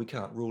while we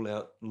can't rule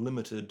out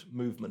limited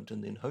movement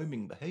and then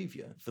homing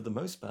behaviour, for the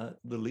most part,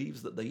 the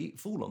leaves that they eat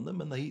fall on them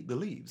and they eat the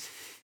leaves.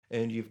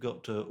 And you've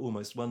got to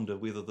almost wonder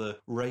whether the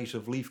rate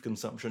of leaf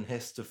consumption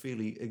has to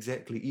fairly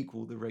exactly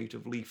equal the rate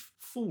of leaf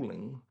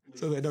falling.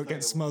 So they don't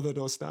get smothered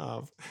or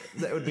starve.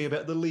 That would be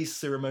about the least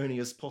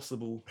ceremonious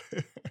possible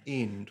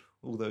end,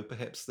 although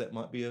perhaps that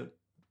might be a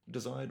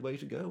desired way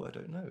to go, I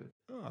don't know.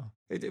 Oh,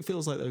 it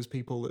feels like those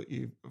people that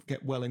you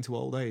get well into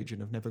old age and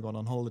have never gone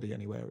on holiday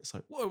anywhere. It's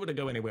like, why would I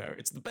go anywhere?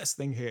 It's the best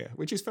thing here,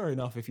 which is fair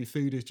enough if your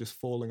food is just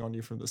falling on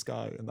you from the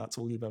sky and that's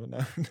all you've ever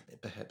known.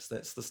 Perhaps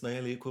that's the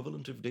snaily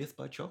equivalent of death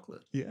by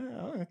chocolate. Yeah,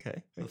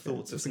 okay. The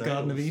thoughts of the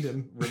Garden of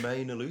Eden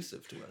remain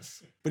elusive to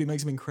us. But it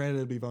makes them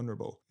incredibly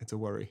vulnerable. It's a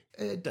worry.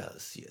 It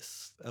does,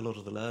 yes. A lot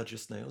of the larger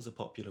snails are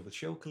popular with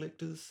shell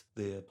collectors.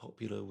 They're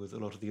popular with a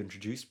lot of the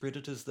introduced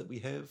predators that we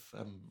have,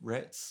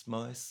 rats,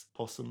 mice,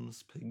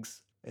 possums,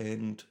 pigs.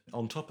 And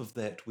on top of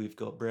that, we've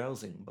got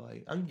browsing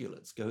by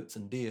ungulates, goats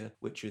and deer,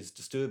 which is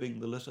disturbing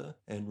the litter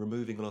and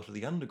removing a lot of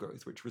the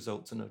undergrowth, which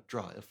results in a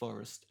drier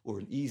forest or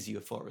an easier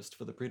forest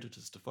for the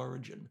predators to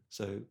forage in.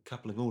 So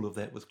coupling all of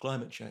that with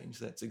climate change,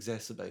 that's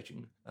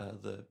exacerbating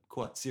the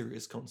quite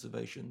serious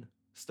conservation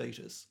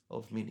status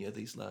of many of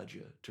these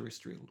larger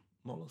terrestrial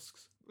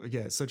molluscs.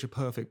 Yeah, it's such a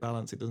perfect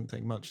balance. It doesn't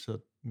take much to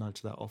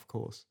nudge that off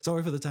course.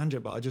 Sorry for the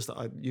tangent, but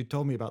you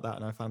told me about that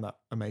and I found that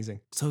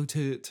amazing. So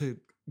to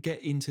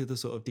get into the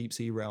sort of deep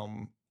sea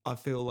realm, I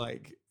feel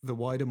like the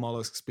wider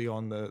mollusks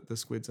beyond the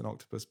squids and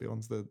octopus,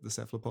 beyond the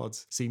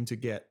cephalopods, seem to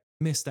get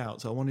missed out.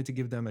 So I wanted to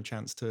give them a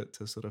chance to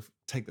sort of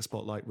take the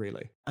spotlight,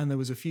 really. And there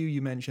was a few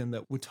you mentioned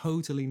that were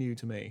totally new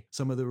to me.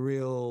 Some of the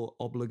real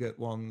obligate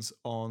ones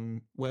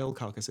on whale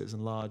carcasses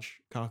and large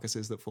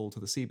carcasses that fall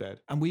to the seabed.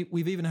 And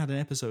we've even had an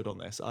episode on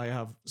this. I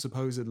have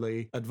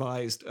supposedly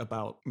advised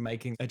about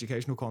making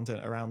educational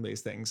content around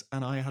these things,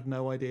 and I had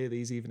no idea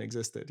these even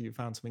existed. You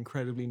found some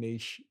incredibly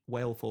niche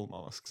whale fall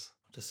mollusks.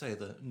 To say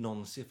the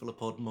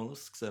non-cephalopod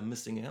molluscs are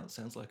missing out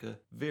sounds like a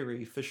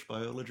very fish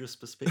biologist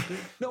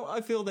perspective. No,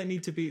 I feel they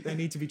need to be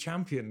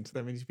championed.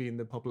 They need to be in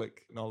the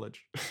public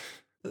knowledge.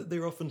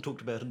 They're often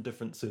talked about in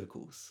different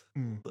circles.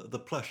 The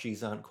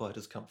plushies aren't quite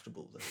as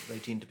comfortable. They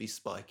tend to be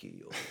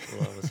spiky.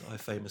 Or I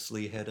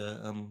famously had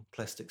a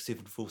plastic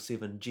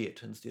 747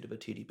 jet instead of a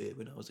teddy bear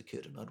when I was a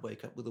kid, and I'd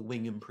wake up with a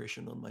wing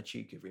impression on my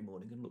cheek every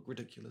morning and look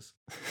ridiculous.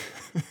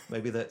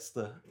 Maybe that's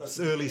the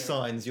early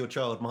signs your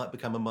child might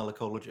become a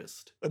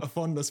molluscologist. A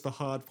fondness for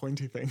hard,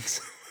 pointy things.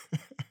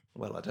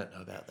 Well, I don't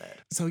know about that.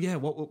 So yeah,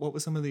 what were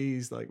some of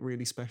these like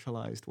really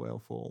specialised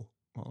whale fall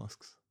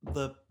mollusks?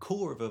 The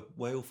core of a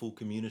whalefall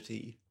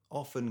community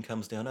often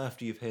comes down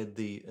after you've had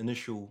the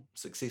initial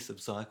successive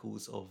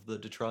cycles of the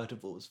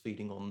detritivores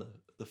feeding on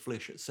the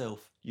flesh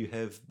itself. You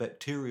have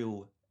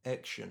bacterial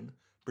action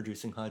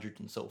producing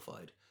hydrogen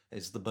sulfide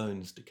as the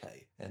bones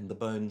decay. And the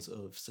bones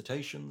of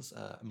cetaceans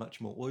are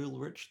much more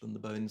oil-rich than the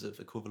bones of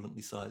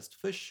equivalently sized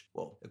fish.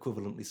 Well,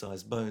 equivalently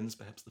sized bones,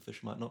 perhaps the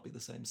fish might not be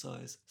the same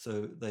size.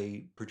 So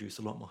they produce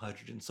a lot more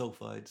hydrogen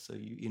sulfide, so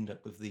you end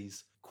up with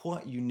these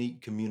quite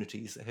unique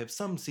communities that have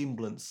some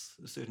semblance,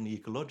 certainly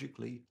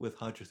ecologically, with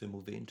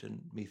hydrothermal vent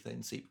and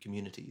methane seep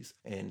communities.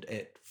 And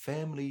at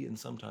family and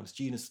sometimes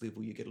genus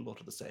level, you get a lot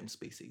of the same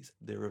species.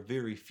 There are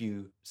very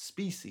few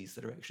species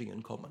that are actually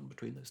in common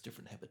between those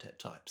different habitat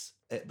types.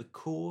 At the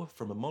core,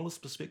 from a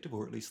mollusk perspective,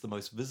 or at least the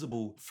most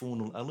visible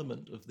faunal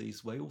element of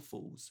these whale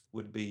falls,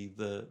 would be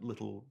the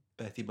little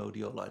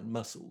Bathymodioline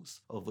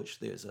mussels, of which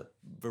there's a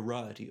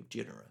variety of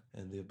genera.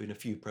 And there have been a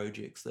few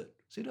projects that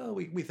said, oh,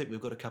 we think we've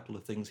got a couple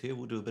of things here,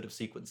 we'll do a bit of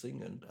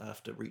sequencing, and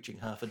after reaching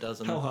half a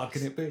dozen... How hard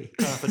can it be?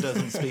 half a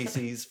dozen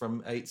species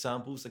from 8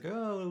 samples, they go,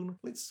 oh,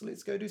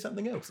 let's go do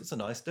something else. It's a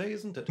nice day,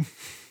 isn't it?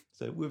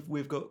 So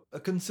we've got a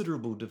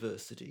considerable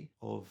diversity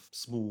of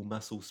small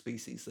mussel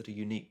species that are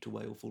unique to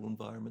whale fall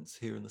environments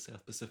here in the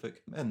South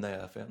Pacific, and they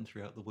are found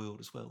throughout the world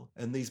as well.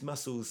 And these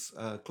mussels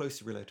are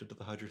closely related to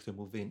the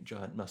hydrothermal vent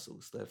giant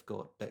mussels. They've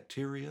got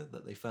bacteria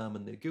that they farm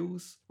in their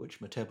gills,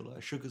 which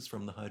metabolize sugars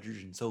from the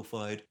hydrogen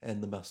sulfide,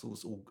 and the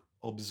mussels all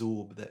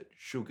absorb that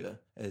sugar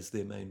as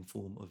their main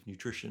form of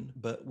nutrition.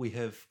 But we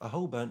have a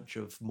whole bunch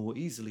of more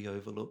easily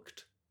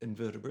overlooked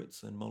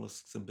invertebrates and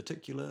molluscs in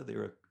particular.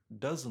 There are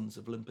dozens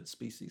of limpet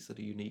species that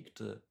are unique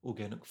to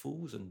organic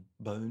falls and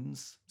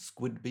bones,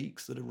 squid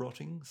beaks that are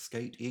rotting,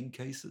 skate egg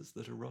cases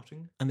that are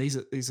rotting. And these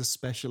are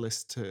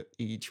specialists to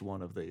each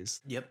one of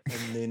these. Yep.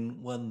 And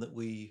then one that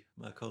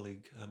my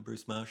colleague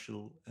Bruce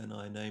Marshall and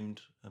I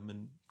named a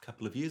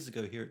couple of years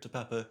ago here at Te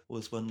Papa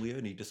was one we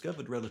only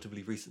discovered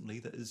relatively recently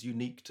that is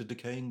unique to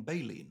decaying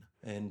baleen.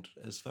 And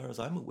as far as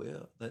I'm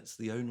aware, that's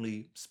the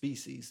only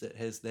species that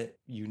has that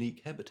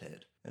unique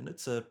habitat. And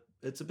it's a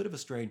bit of a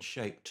strange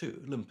shape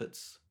too.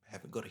 Limpets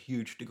haven't got a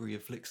huge degree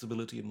of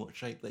flexibility in what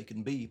shape they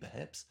can be,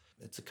 perhaps.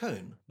 It's a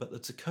cone, but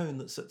it's a cone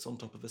that sits on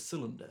top of a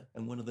cylinder.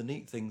 And one of the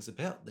neat things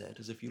about that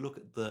is if you look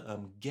at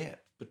the gap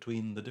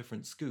between the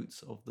different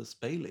scutes of this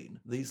baleen,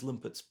 these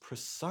limpets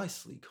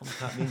precisely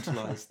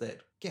compartmentalize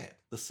that gap.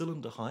 The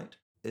cylinder height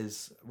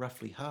is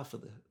roughly half of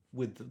the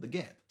width of the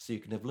gap. So you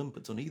can have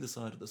limpets on either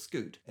side of the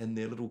scoot, and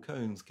their little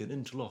cones can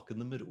interlock in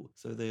the middle.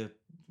 So they're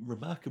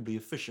remarkably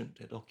efficient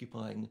at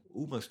occupying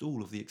almost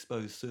all of the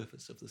exposed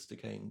surface of this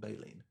decaying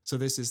baleen. So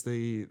this is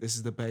the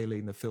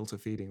baleen, the filter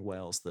feeding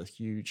whales, the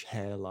huge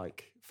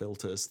hair-like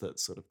filters that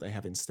sort of they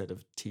have instead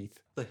of teeth.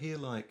 The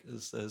hair-like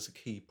is a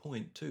key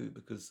point too,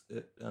 because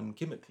it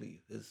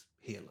chemically is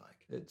hair-like.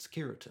 It's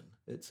keratin.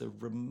 It's a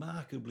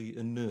remarkably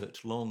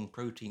inert, long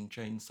protein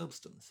chain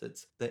substance.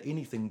 It's that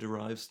anything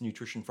derives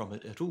nutrition from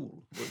it at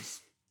all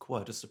was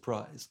quite a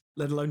surprise.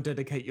 Let alone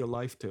dedicate your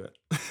life to it.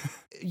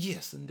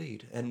 Yes,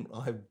 indeed. And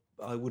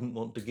I wouldn't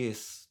want to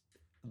guess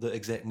the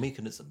exact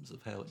mechanisms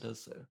of how it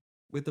does so.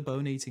 With the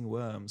bone-eating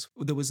worms,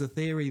 there was a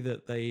theory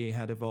that they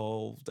had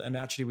evolved, and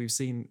actually we've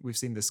seen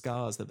the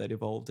scars that they'd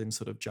evolved in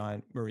sort of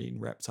giant marine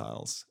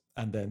reptiles.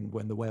 And then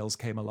when the whales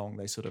came along,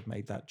 they sort of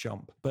made that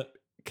jump. But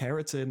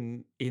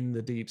keratin in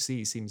the deep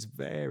sea seems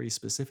very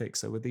specific.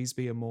 So would these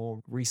be a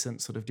more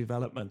recent sort of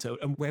development?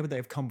 And where would they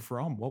have come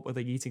from? What were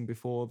they eating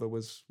before there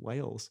was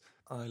whales?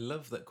 I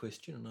love that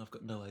question, and I've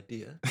got no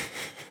idea.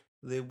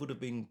 There would have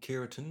been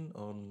keratin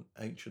on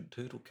ancient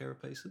turtle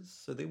carapaces,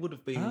 so there would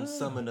have been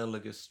some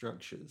analogous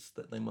structures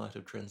that they might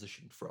have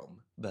transitioned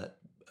from, but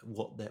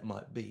what that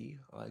might be,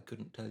 I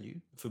couldn't tell you.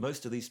 For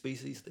most of these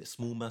species, they're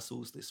small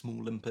mussels, they're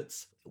small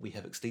limpets. We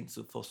have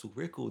extensive fossil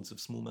records of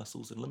small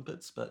mussels and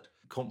limpets, but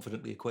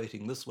confidently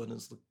equating this one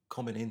as the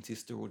common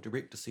ancestor or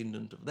direct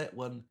descendant of that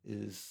one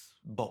is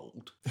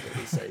bold,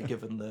 shall we say,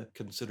 given the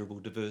considerable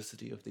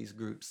diversity of these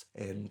groups,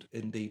 and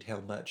indeed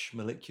how much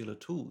molecular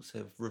tools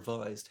have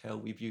revised how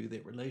we view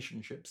their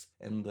relationships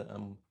and the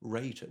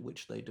rate at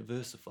which they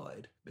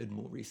diversified in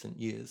more recent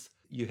years.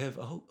 You have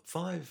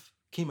 5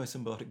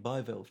 chemosymbiotic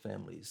bivalve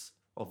families,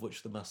 of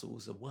which the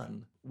mussels are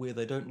one, where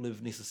they don't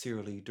live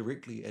necessarily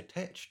directly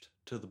attached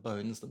to the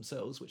bones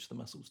themselves, which the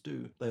mussels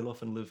do. They'll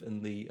often live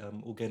in the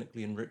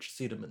organically enriched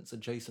sediments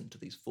adjacent to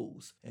these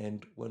falls.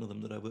 And one of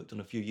them that I worked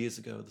on a few years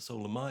ago, the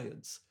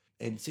Solomyids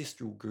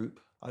ancestral group,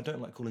 I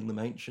don't like calling them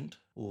ancient,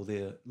 or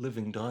they're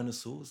living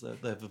dinosaurs.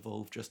 They've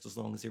evolved just as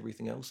long as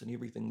everything else, and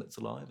everything that's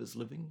alive is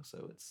living.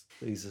 So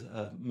these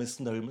are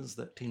misnomers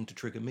that tend to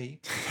trigger me.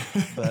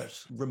 But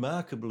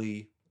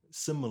remarkably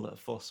similar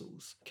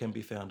fossils can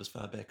be found as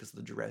far back as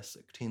the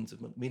Jurassic,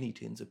 many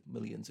tens of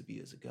millions of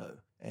years ago.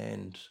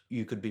 And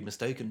you could be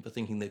mistaken for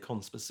thinking they're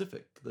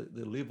conspecific.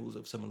 The levels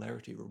of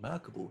similarity are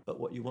remarkable.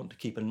 But what you want to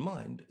keep in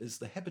mind is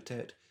the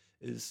habitat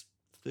is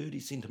 30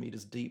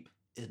 centimetres deep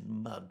in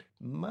mud.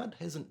 Mud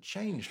hasn't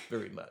changed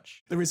very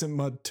much. There isn't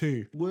mud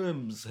too.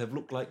 Worms have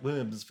looked like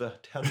worms for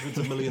hundreds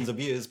of millions of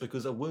years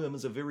because a worm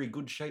is a very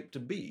good shape to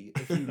be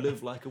if you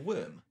live like a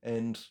worm.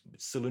 And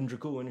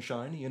cylindrical and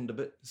shiny and a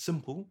bit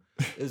simple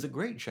is a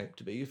great shape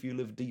to be if you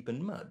live deep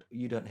in mud.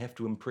 You don't have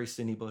to impress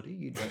anybody.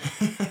 You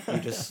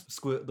just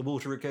squirt the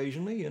water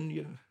occasionally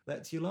and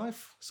that's your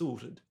life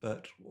sorted.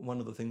 But one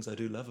of the things I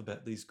do love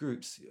about these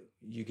groups,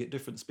 you get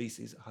different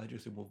species at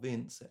hydrothermal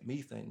vents, at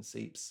methane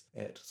seeps,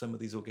 at some of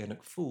these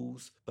organic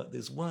falls. But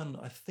there's one,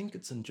 I think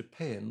it's in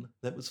Japan,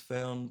 that was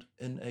found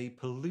in a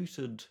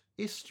polluted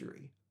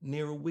estuary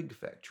near a wig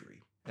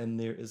factory. And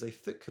there is a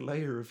thick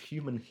layer of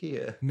human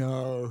hair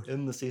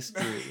in this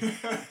estuary.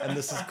 And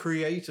this has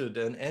created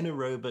an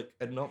anaerobic,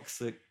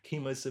 anoxic,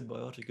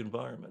 chemosymbiotic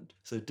environment.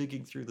 So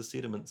digging through the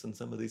sediments in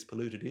some of these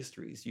polluted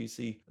estuaries, you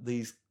see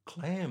these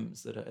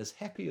clams that are as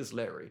happy as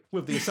Larry,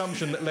 with the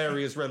assumption that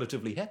Larry is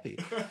relatively happy.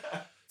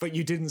 But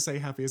you didn't say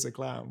happy as a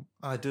clown.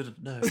 I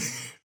didn't know.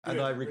 And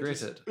I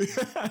regret it.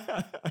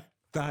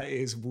 That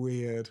is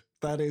weird.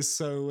 That is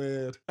so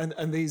weird.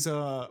 And these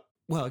are...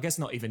 Well, I guess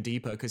not even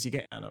deeper because you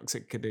get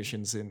anoxic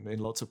conditions in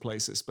lots of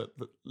places, but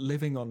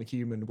living on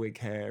human wig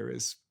hair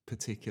is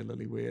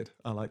particularly weird.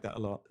 I like that a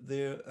lot.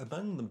 They're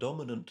among the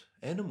dominant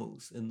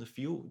animals in the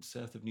fjords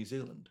south of New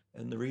Zealand.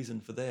 And the reason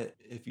for that,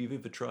 if you've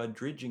ever tried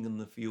dredging in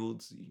the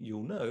fjords,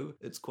 you'll know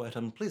it's quite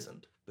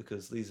unpleasant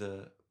because these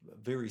are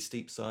very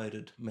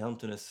steep-sided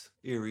mountainous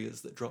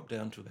areas that drop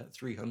down to about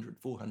 300,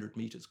 400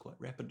 metres quite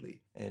rapidly.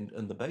 And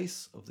in the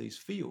base of these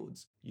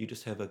fjords, you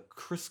just have a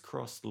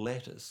crisscross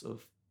lattice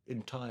of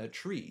entire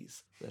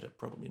trees that are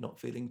probably not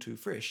feeling too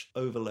fresh,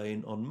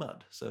 overlain on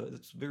mud. So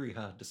it's very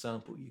hard to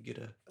sample. You get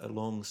a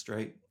long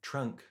straight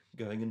trunk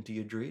going into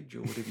your dredge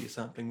or whatever you're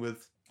sampling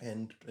with,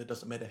 and it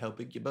doesn't matter how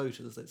big your boat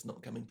is, that's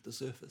not coming to the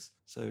surface.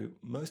 So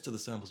most of the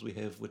samples we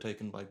have were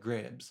taken by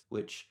grabs,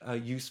 which are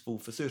useful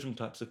for certain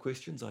types of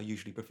questions. I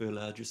usually prefer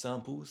larger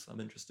samples.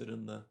 I'm interested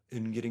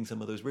in getting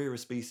some of those rarer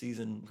species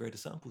and greater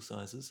sample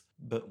sizes.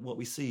 But what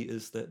we see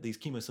is that these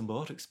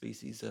chemosymbiotic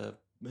species are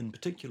in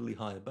particularly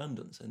high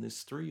abundance, and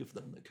there's 3 of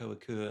them that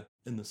co-occur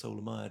in the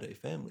Solomyidae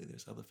family.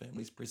 There's other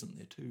families present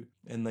there too,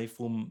 and they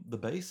form the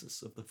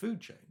basis of the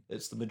food chain.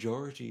 It's the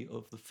majority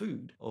of the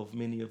food of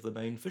many of the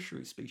main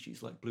fishery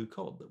species like blue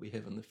cod that we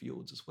have in the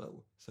fjords as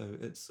well. So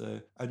it's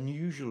an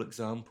unusual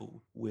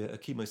example where a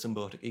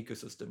chemosymbiotic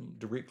ecosystem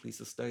directly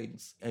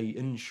sustains a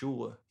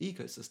inshore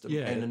ecosystem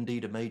and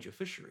indeed a major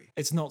fishery.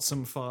 It's not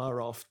some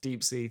far off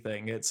deep sea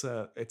thing. It's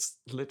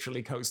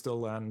literally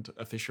coastal and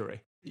a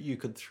fishery. You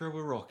could throw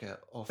a rock out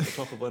off the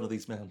top of one of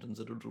these mountains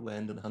and it will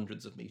land in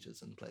hundreds of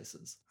meters in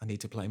places. I need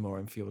to play more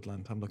in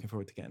Fjordland. I'm looking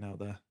forward to getting out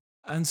there.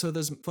 And so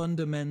there's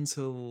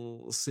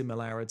fundamental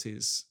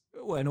similarities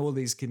in all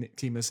these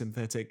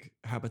chemosynthetic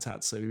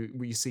habitats. So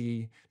we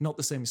see not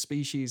the same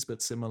species,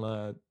 but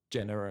similar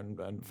genera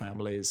and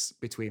families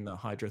between the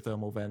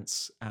hydrothermal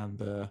vents and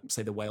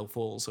the whale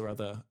falls or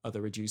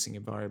other reducing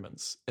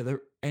environments. Are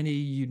there any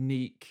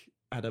unique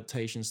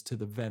adaptations to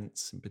the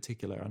vents in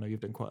particular? I know you've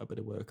done quite a bit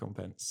of work on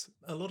vents.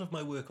 A lot of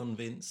my work on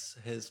vents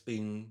has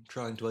been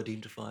trying to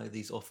identify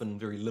these often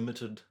very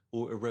limited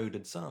or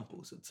eroded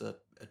samples. It's a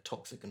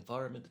toxic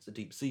environment, it's a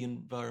deep sea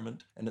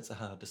environment, and it's a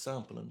hard to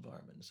sample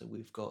environment. So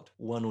we've got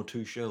 1 or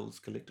 2 shells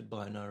collected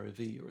by an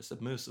ROV or a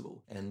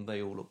submersible, and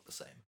they all look the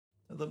same.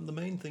 The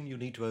main thing you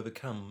need to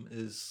overcome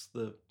is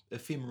the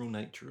ephemeral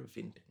nature of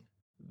venting.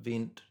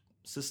 Vent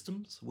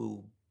systems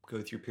will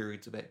go through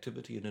periods of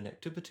activity and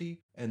inactivity,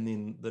 and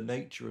then the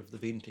nature of the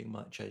venting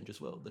might change as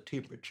well, the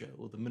temperature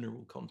or the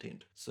mineral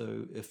content.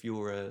 So if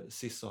you're a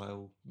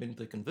sessile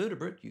benthic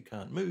invertebrate, you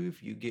can't move,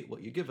 you get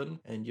what you're given,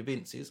 and your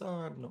vent says,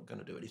 I'm not going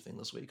to do anything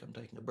this week, I'm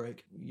taking a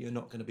break. You're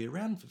not going to be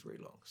around for very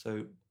long.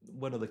 So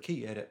one of the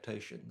key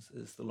adaptations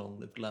is the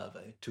long-lived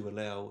larvae to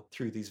allow,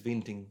 through these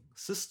venting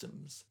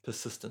systems,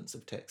 persistence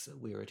of taxa,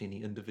 where at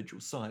any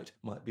individual site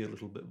might be a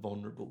little bit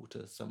vulnerable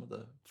to some of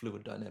the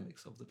fluid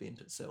dynamics of the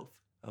vent itself.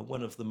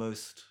 One of the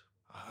most,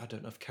 I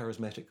don't know if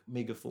charismatic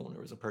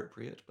megafauna is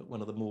appropriate, but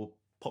one of the more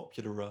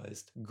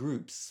popularized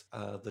groups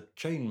are the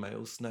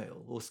chainmail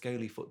snail or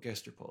scaly-foot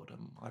gastropod.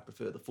 I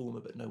prefer the former,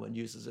 but no one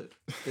uses it.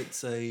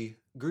 It's a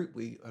group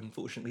we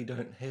unfortunately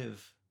don't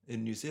have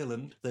in New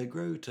Zealand. They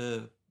grow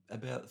to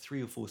about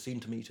 3 or 4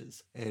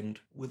 centimetres, and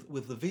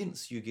with the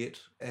vents you get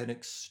an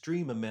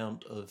extreme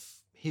amount of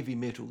heavy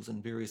metals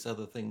and various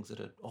other things that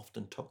are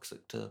often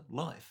toxic to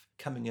life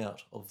coming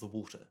out of the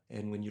water.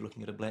 And when you're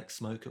looking at a black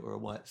smoker or a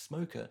white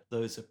smoker,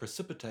 those are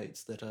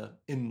precipitates that are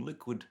in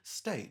liquid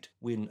state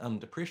when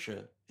under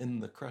pressure in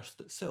the crust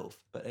itself.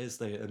 But as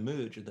they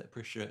emerge and that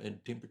pressure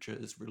and temperature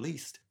is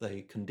released,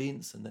 they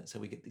condense, and that's how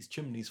we get these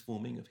chimneys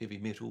forming of heavy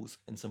metals,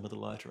 and some of the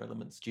lighter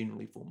elements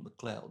generally form the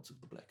clouds of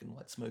the black and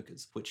white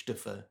smokers, which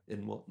differ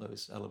in what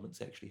those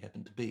elements actually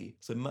happen to be.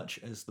 So much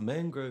as the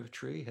mangrove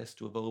tree has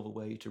to evolve a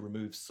way to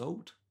remove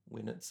salt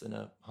when it's in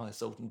a high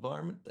salt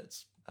environment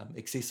that's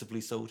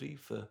excessively salty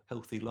for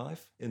healthy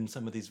life. In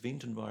some of these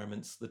vent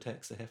environments, the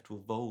taxa have to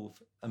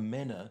evolve a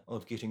manner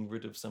of getting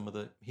rid of some of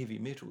the heavy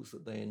metals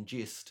that they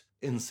ingest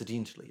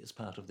incidentally as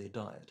part of their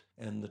diet.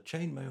 And the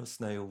chainmail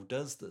snail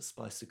does this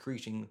by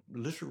secreting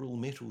literal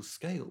metal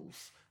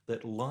scales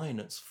that line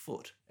its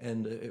foot,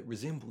 and it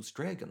resembles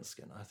dragon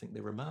skin. I think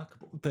they're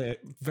remarkable. They're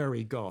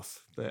very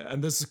goth.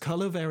 And there's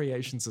colour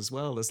variations as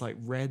well. There's like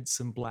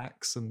reds and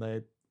blacks, and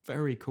they're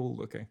very cool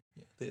looking.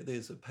 Yeah,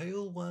 there's a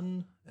pale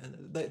one, and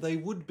they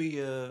would be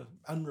a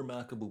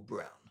unremarkable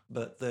brown,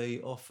 but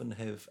they often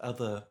have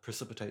other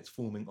precipitates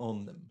forming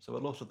on them. So a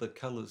lot of the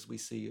colours we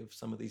see of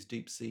some of these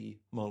deep sea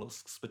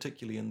molluscs,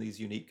 particularly in these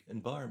unique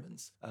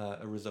environments, are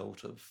a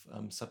result of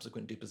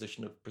subsequent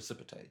deposition of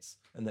precipitates.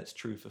 And that's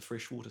true for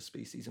freshwater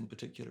species in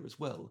particular as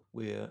well,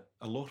 where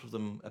a lot of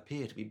them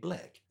appear to be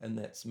black, and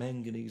that's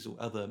manganese or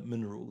other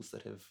minerals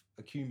that have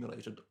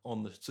accumulated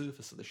on the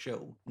surface of the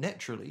shell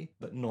naturally,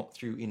 but not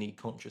through any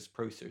conscious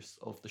process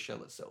of the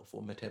shell itself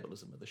or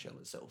metabolism of the shell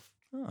itself.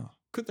 Oh.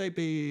 Could they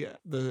be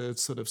the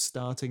sort of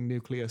starting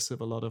nucleus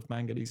of a lot of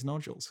manganese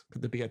nodules?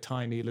 Could there be a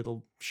tiny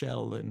little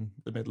shell in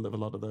the middle of a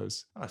lot of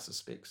those? I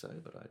suspect so,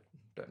 but I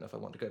don't know if I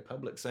want to go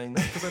public saying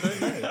that because I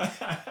don't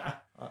know.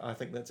 I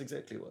think that's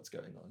exactly what's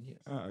going on, yes.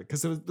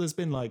 Because there's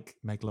been like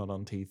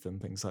megalodon teeth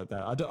and things like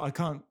that. I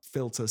can't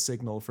filter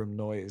signal from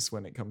noise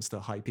when it comes to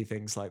hypey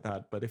things like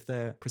that, but if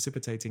they're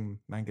precipitating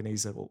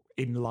manganese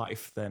in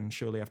life, then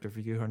surely after a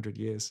few hundred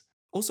years.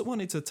 Also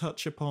wanted to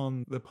touch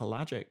upon the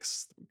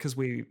pelagics, because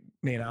me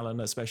and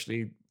Alan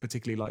especially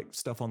particularly like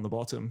stuff on the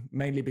bottom,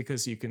 mainly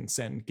because you can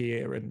send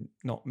gear and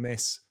not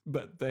miss.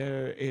 But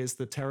there is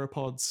the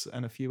pteropods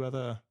and a few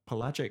other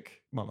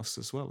pelagic mollusks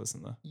as well,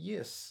 isn't there?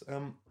 Yes.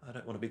 I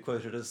don't want to be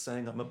quoted as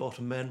saying I'm a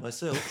bottom man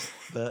myself,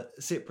 but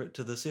separate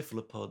to the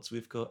cephalopods,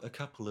 we've got a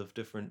couple of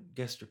different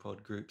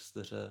gastropod groups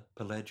that are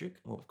pelagic.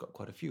 Well, we've got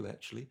quite a few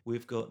actually.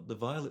 We've got the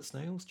violet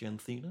snails,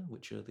 Janthena,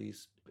 which are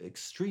these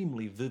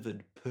extremely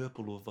vivid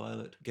purple or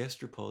violet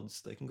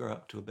gastropods. They can grow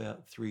up to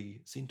about 3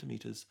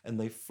 centimetres, and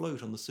they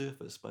float on the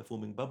surface by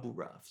forming bubble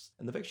rafts.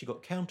 And they've actually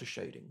got counter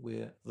shading,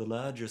 where the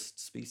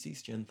largest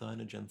species,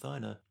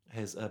 Janthena,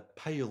 has a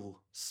pale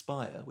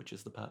spire, which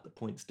is the part that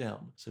points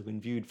down. So when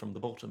viewed from the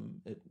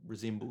bottom, it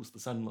resembles the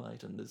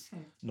sunlight and is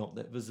not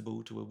that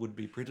visible to a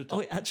would-be predator. Oh,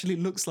 it actually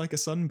looks like a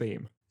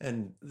sunbeam.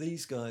 And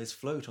these guys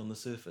float on the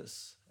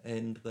surface,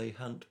 and they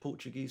hunt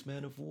Portuguese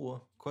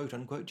man-of-war,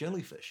 quote-unquote,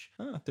 jellyfish.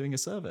 Doing a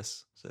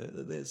service. So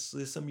there's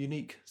some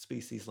unique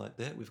species like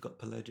that. We've got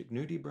pelagic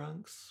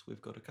nudibranchs.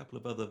 We've got a couple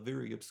of other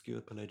very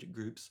obscure pelagic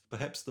groups.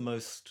 Perhaps the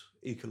most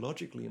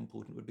ecologically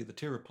important would be the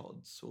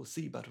pteropods, or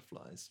sea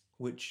butterflies,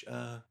 which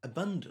are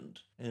abundant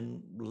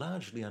and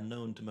largely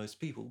unknown to most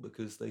people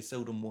because they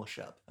seldom wash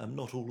up.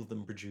 Not all of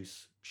them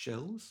produce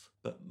shells,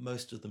 but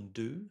most of them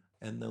do,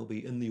 and they'll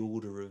be in the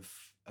order of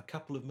a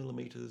couple of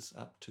millimetres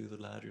up to the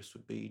largest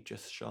would be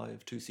just shy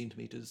of 2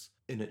 centimetres.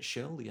 In its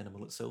shell, the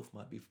animal itself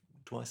might be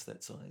twice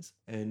that size.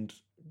 And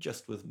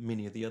just with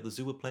many of the other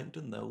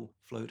zooplankton, they'll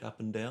float up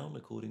and down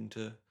according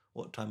to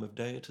what time of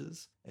day it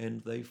is,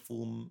 and they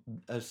form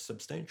a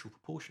substantial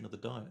proportion of the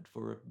diet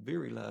for a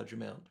very large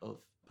amount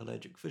of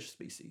pelagic fish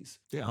species.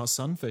 Yeah, our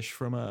sunfish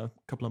from a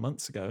couple of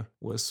months ago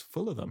was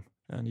full of them,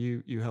 and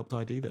you helped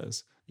ID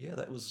those. Yeah,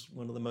 that was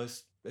one of the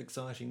most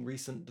exciting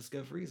recent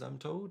discoveries, I'm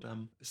told.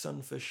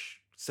 Sunfish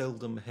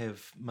seldom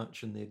have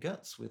much in their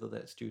guts, whether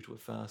that's due to a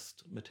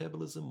fast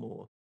metabolism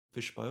or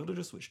fish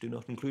biologists, which do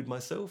not include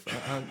myself,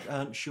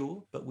 aren't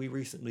sure. But we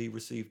recently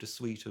received a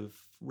suite of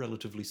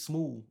relatively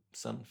small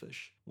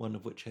sunfish, one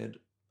of which had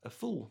a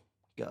full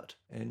gut,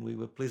 and we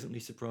were pleasantly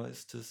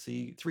surprised to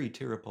see 3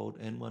 pteropod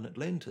and 1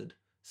 atlantid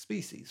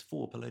species,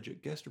 4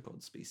 pelagic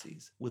gastropod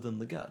species within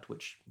the gut,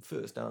 which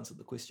first answered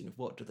the question of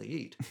what do they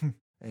eat,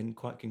 and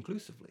quite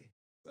conclusively.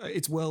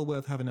 It's well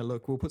worth having a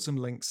look. We'll put some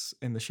links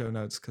in the show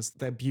notes because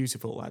they're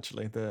beautiful,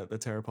 actually. The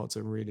pteropods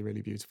are really,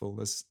 really beautiful.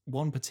 There's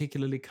one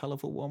particularly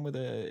colourful one with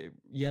a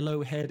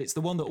yellow head. It's the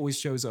one that always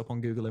shows up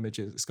on Google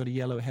Images. It's got a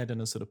yellow head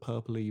and a sort of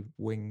purpley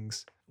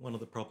wings. One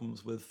of the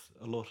problems with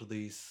a lot of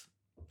these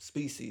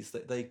species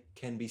that they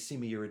can be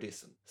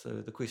semi-iridescent. So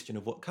the question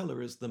of what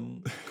colour is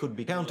them could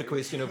be counter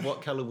question of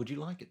what colour would you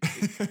like it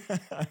to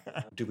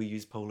be. Do we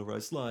use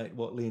polarised light?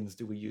 What lens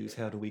do we use?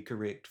 How do we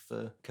correct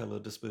for colour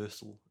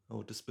dispersal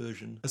or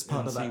dispersion? As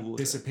part of that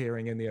seawater?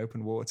 Disappearing in the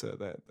open water,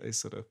 that is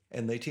sort of...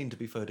 And they tend to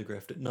be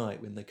photographed at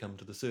night when they come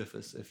to the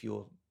surface if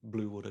you're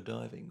blue water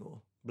diving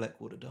or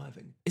blackwater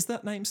diving. Is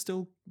that name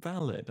still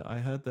valid? I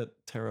heard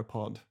that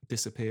pteropod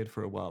disappeared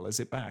for a while. Is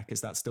it back?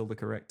 Is that still the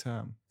correct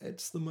term?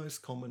 It's the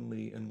most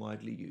commonly and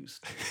widely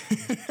used.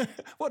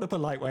 What a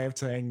polite way of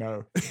saying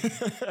no.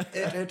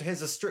 It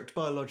has a strict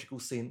biological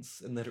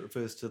sense in that it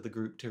refers to the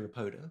group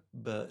Pteropoda,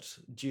 but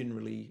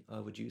generally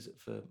I would use it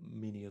for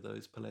many of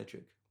those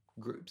pelagic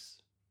groups.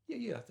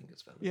 Yeah, I think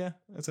it's valid. Yeah,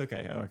 it's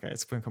okay. Okay,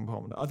 it's been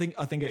component. I think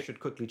I it should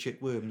quickly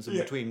check worms in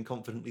between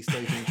confidently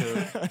stating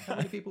to how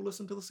many people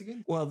listen to this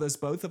again? Well, there's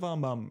both of our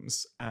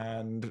mums,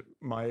 and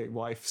my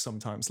wife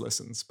sometimes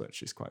listens, but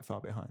she's quite far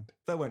behind.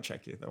 They won't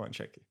check you.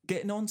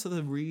 Getting on to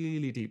the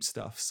really deep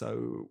stuff.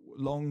 So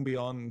long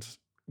beyond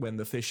when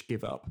the fish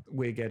give up,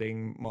 we're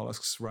getting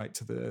mollusks right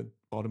to the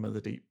bottom of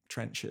the deep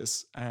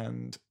trenches.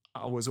 And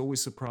I was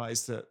always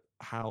surprised at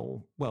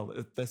how, well,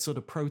 they're sort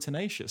of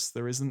proteinaceous.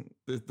 There isn't,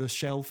 the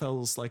shell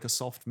feels like a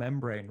soft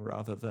membrane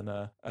rather than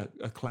a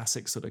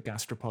classic sort of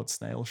gastropod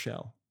snail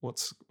shell.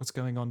 What's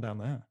going on down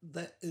there?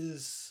 That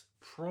is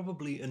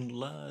probably in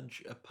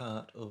large a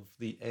part of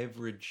the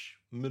average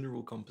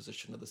mineral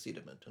composition of the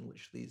sediment in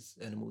which these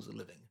animals are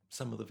living.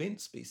 Some of the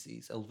vent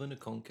species,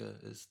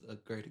 Alviniconcha is a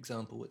great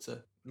example.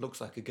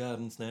 Looks like a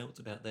garden snail. It's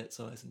about that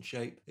size and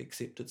shape,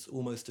 except it's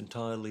almost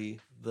entirely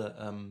the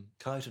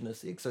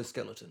chitinous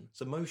exoskeleton.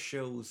 So most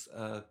shells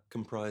are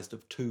comprised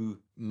of two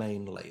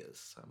main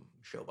layers.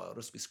 Shell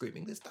biologists be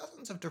screaming, there's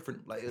dozens of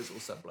different layers or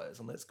sublayers,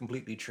 and that's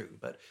completely true.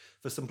 But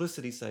for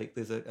simplicity's sake,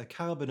 there's a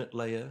carbonate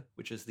layer,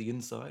 which is the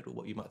inside, or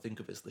what you might think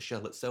of as the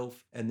shell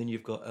itself, and then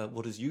you've got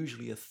what is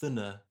usually a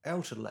thinner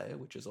outer layer,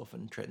 which is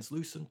often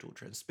translucent or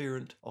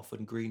transparent,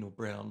 often green or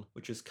brown,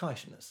 which is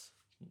chitinous.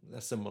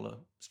 A similar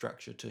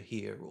structure to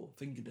hair or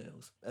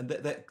fingernails. And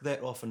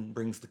that often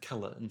brings the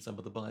colour in some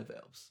of the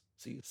bivalves.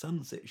 See,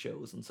 sunset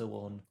shells and so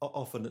on,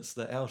 often it's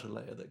the outer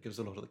layer that gives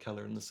a lot of the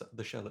colour, and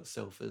the shell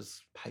itself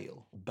is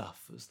pale.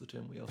 Buff is the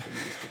term we often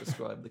use to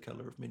describe the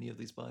colour of many of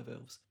these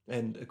bivalves.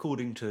 And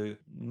according to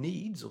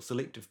needs or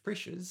selective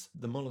pressures,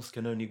 the mollusk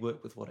can only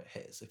work with what it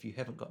has. If you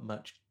haven't got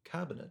much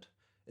carbonate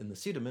in the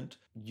sediment,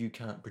 you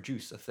can't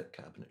produce a thick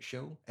carbonate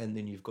shell, and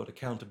then you've got to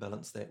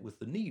counterbalance that with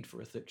the need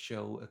for a thick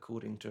shell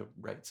according to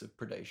rates of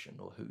predation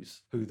or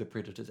who the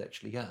predators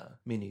actually are.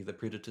 Many of the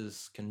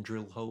predators can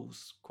drill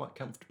holes quite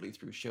comfortably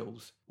through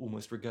shells,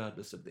 almost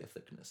regardless of their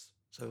thickness.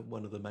 So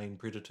one of the main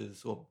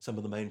predators, or some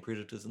of the main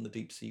predators in the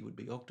deep sea would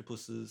be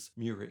octopuses,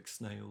 murex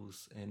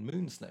snails, and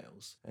moon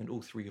snails, and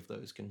all three of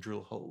those can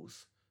drill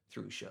holes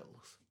through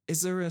shells.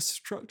 Is there a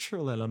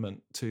structural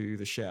element to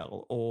the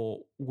shell,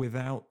 or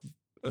without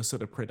a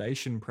sort of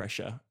predation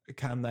pressure,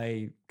 can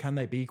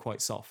they be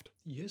quite soft?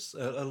 Yes,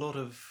 a lot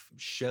of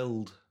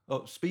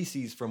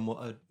species from what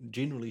are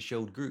generally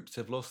shelled groups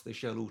have lost their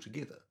shell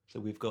altogether.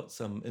 So we've got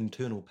some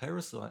internal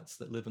parasites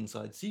that live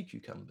inside sea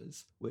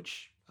cucumbers,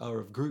 which are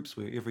of groups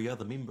where every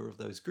other member of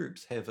those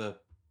groups have a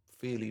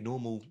fairly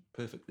normal,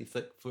 perfectly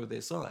thick for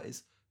their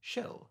size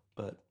shell.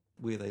 But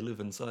where they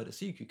live inside a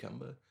sea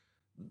cucumber,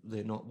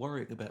 they're not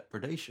worrying about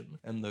predation,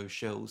 and those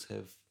shells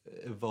have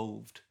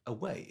evolved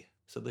away.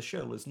 So the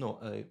shell is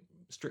not a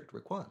strict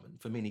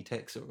requirement. For many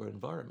taxa or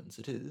environments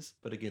it is,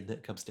 but again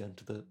that comes down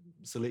to the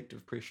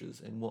selective pressures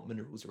and what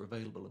minerals are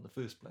available in the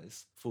first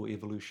place for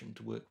evolution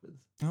to work with.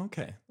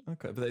 Okay,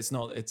 but it's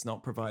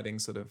not providing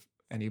sort of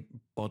any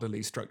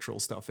bodily structural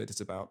stuff. It is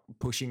about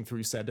pushing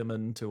through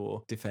sediment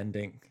or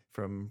defending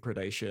from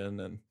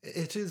predation. And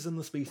it is in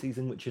the species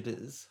in which it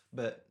is,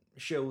 but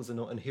shells are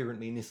not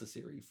inherently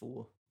necessary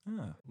for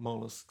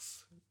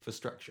mollusks for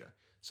structure.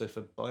 So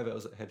for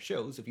bivalves that have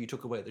shells, if you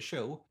took away the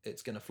shell,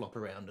 it's going to flop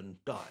around and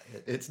die.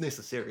 It's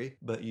necessary,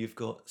 but you've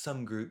got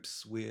some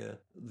groups where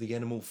the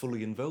animal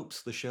fully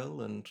envelops the shell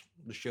and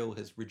the shell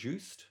has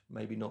reduced,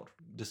 maybe not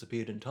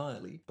disappeared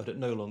entirely, but it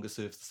no longer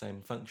serves the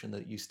same function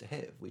that it used to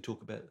have. We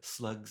talk about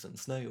slugs and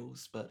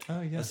snails, but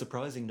a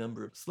surprising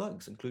number of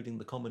slugs, including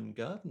the common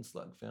garden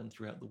slug found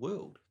throughout the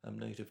world,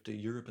 native to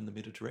Europe and the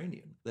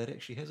Mediterranean, that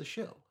actually has a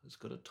shell. It's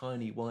got a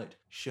tiny white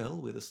shell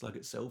where the slug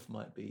itself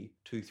might be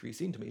 2-3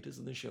 centimetres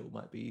and the shell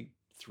might be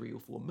 3 or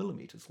 4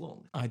 millimetres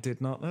long. I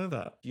did not know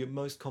that. Your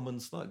most common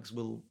slugs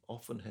will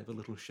often have a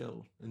little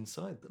shell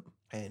inside them.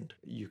 And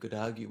you could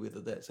argue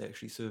whether that's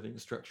actually serving a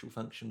structural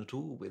function at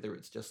all, whether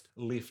it's just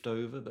left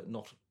over but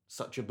not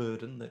such a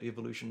burden that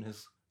evolution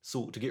has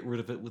sought to get rid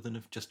of it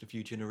within just a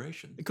few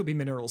generations. It could be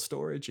mineral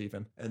storage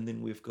even. And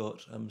then we've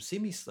got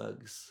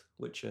semi-slugs,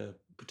 which are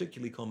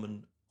particularly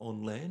common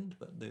on land,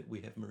 but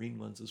we have marine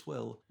ones as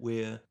well,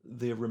 where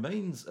there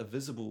remains a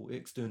visible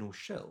external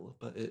shell,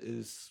 but it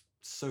is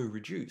so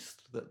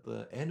reduced that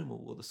the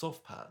animal or the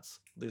soft parts,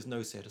 there's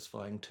no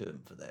satisfying term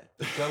for that.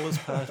 The shell is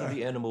part of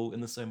the animal in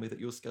the same way that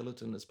your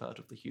skeleton is part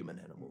of the human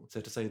animal. So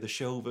to say the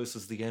shell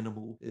versus the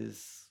animal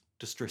is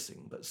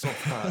distressing, but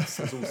soft parts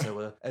is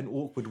also an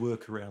awkward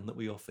workaround that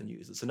we often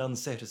use. It's an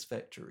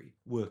unsatisfactory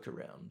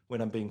workaround.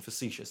 When I'm being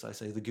facetious, I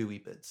say the gooey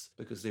bits,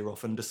 because they're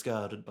often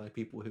discarded by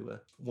people who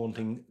are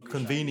wanting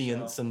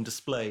convenience and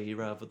display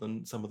rather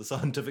than some of the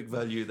scientific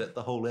value that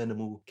the whole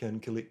animal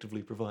can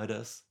collectively provide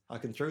us. I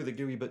can throw the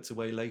gooey bits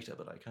away later,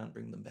 but I can't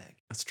bring them back.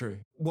 That's true.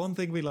 One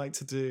thing we like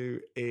to do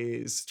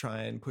is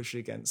try and push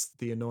against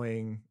the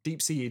annoying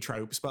deep sea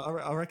tropes, but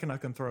I reckon I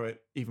can throw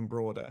it even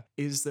broader.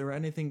 Is there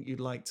anything you'd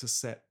like to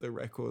set the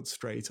record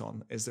straight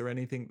on? Is there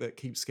anything that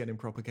keeps getting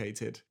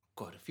propagated?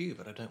 Quite a few,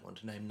 but I don't want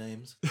to name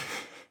names.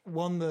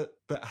 One that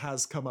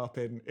has come up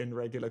in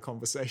regular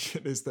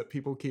conversation is that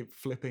people keep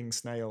flipping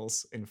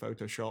snails in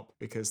Photoshop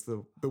because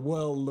the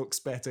world looks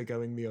better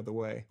going the other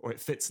way, or it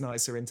fits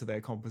nicer into their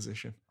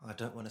composition. I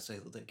don't want to say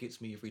that gets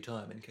me every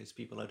time in case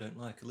people I don't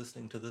like are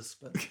listening to this,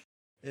 but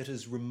it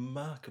is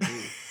remarkable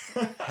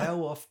how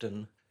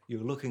often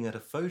you're looking at a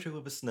photo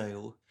of a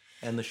snail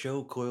and the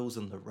shell coils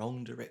in the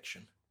wrong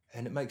direction.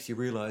 And it makes you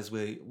realise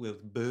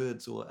with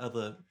birds or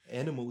other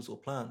animals or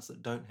plants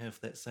that don't have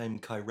that same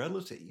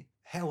chirality,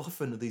 how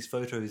often are these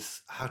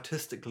photos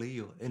artistically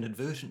or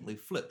inadvertently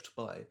flipped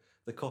by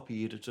the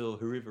copy editor or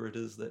whoever it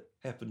is that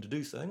happened to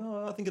do saying,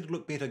 oh, I think it'd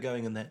look better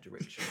going in that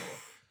direction.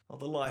 Or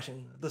the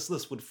lighting,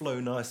 this would flow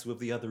nice with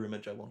the other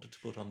image I wanted to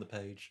put on the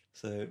page.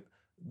 So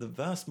the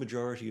vast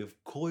majority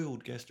of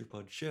coiled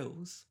gastropod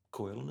shells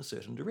coil in a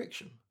certain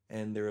direction.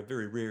 And there are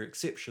very rare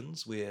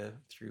exceptions where,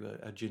 through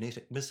a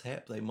genetic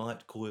mishap, they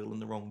might coil in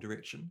the wrong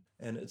direction.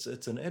 And it's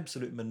an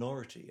absolute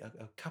minority,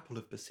 a couple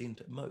of %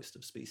 at most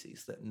of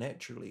species that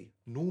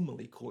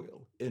normally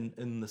coil in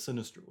the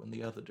sinistral, in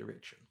the other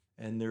direction.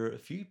 And there are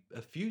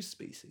a few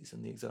species,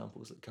 and the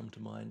examples that come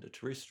to mind are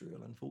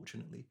terrestrial,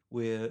 unfortunately,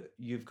 where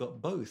you've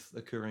got both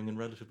occurring in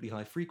relatively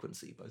high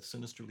frequency, both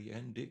sinistrally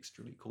and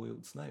dextrally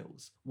coiled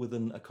snails,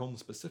 within a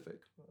conspecific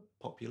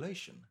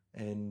population.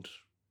 And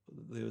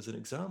there was an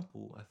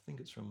example, I think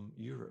it's from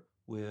Europe,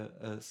 where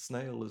a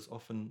snail is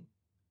often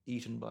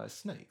eaten by a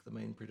snake. The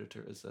main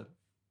predator is a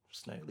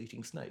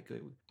snail-eating snake.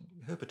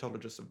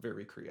 Herpetologists are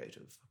very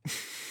creative.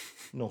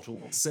 Not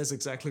all. It says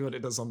exactly what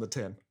it does on the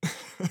tin.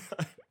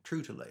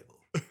 True to label.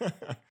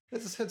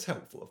 It's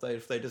helpful.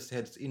 If they just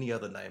had any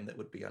other name, that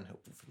would be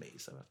unhelpful for me.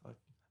 So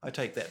I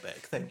take that back.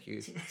 Thank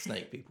you,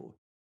 snake people.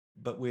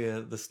 But where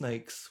the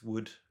snakes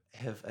would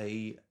have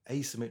a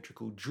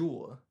asymmetrical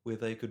jaw where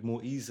they could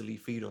more easily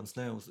feed on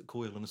snails that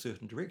coil in a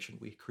certain direction,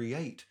 we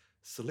create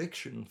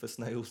selection for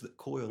snails that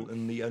coil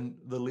in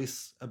the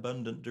less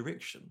abundant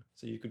direction.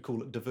 So you could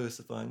call it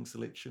diversifying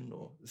selection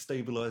or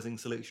stabilizing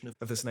selection.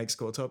 Have the snakes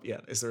caught up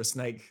yet? Is there a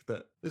snake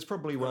that... There's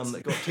probably one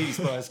that got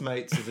teased by his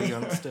mates as a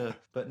youngster,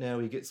 but now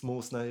he gets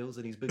more snails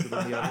and he's bigger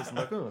than the others. And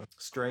like, oh,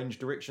 strange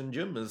direction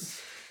Jim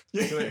is...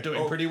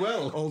 doing pretty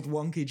well. Old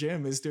wonky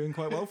Jim is doing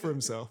quite well for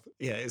himself.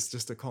 Yeah, it's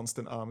just a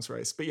constant arms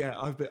race. But yeah,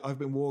 I've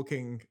been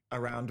walking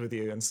around with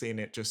you and seeing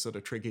it just sort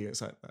of trigger you.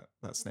 It's like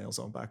that snail's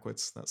on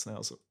backwards. That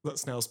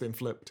snail's been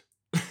flipped.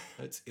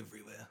 It's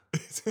everywhere.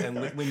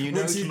 And when you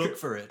know to look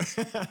for it.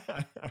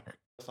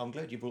 I'm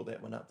glad you brought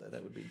that one up though.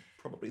 That would be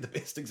probably the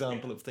best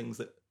example of things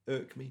that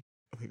irk me.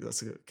 I think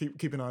that's good.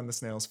 Keep an eye on the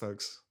snails,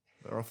 folks.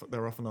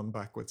 They're often on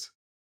backwards.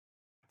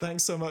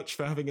 Thanks so much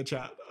for having a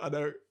chat. I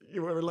know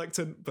you were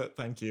reluctant, but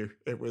thank you.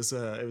 It was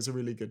a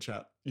really good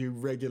chat. You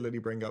regularly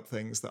bring up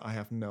things that I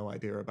have no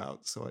idea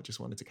about, so I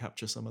just wanted to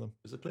capture some of them.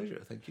 It was a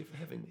pleasure. Thank you for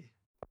having me.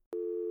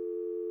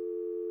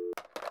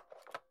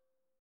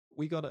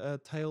 We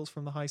got Tales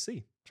from the High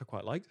Sea, which I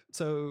quite liked.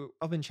 So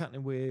I've been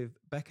chatting with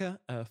Becca,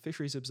 a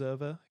fisheries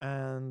observer,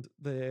 and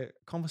the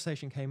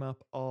conversation came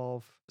up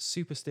of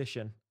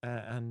superstition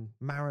and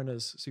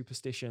mariners'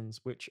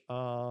 superstitions, which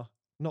are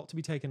not to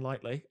be taken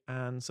lightly,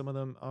 and some of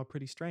them are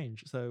pretty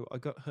strange. So I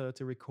got her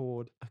to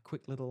record a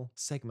quick little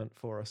segment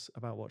for us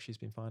about what she's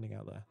been finding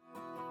out there.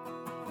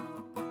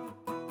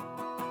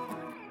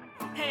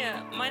 Hey,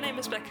 my name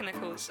is Becca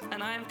Nichols,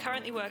 and I am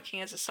currently working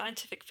as a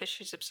scientific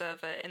fisheries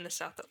observer in the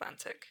South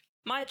Atlantic.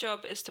 My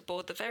job is to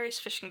board the various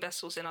fishing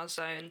vessels in our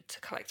zone to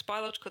collect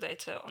biological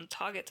data on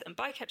target and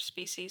bycatch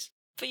species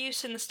for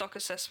use in the stock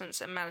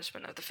assessments and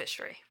management of the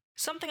fishery.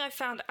 Something I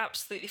found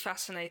absolutely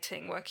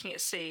fascinating working at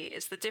sea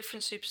is the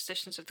different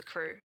superstitions of the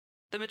crew.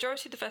 The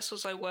majority of the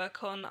vessels I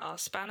work on are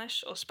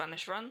Spanish or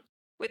Spanish run,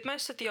 with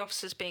most of the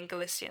officers being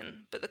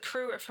Galician, but the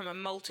crew are from a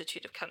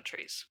multitude of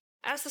countries.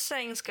 As the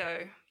sayings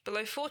go,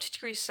 below 40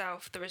 degrees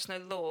south there is no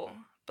law,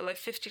 below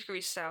 50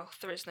 degrees south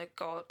there is no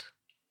God.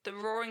 The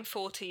roaring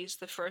 40s,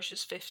 the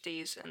ferocious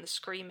 50s, and the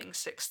screaming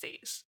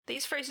 60s.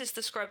 These phrases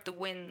describe the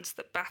winds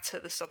that batter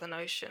the southern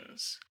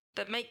oceans,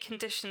 that make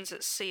conditions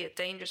at sea a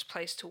dangerous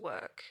place to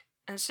work.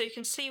 And so you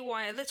can see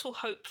why a little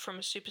hope from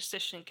a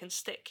superstition can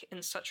stick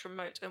in such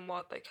remote and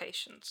wild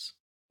locations.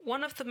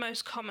 One of the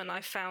most common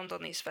I've found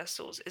on these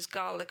vessels is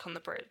garlic on the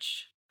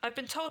bridge. I've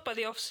been told by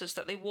the officers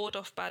that they ward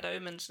off bad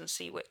omens and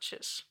sea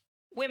witches.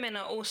 Women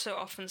are also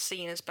often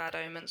seen as bad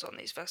omens on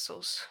these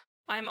vessels.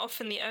 I am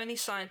often the only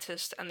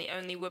scientist and the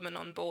only woman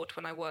on board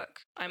when I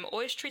work. I am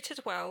always treated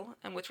well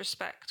and with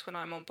respect when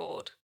I'm on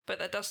board, but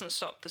that doesn't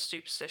stop the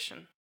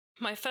superstition.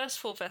 My first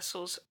 4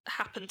 vessels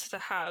happened to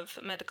have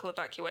medical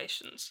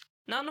evacuations,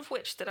 none of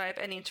which did I have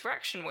any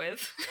interaction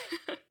with,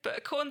 but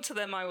according to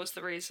them I was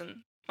the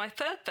reason. My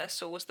third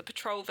vessel was the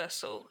patrol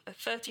vessel, a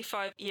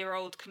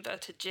 35-year-old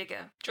converted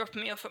jigger,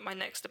 dropping me off at my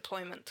next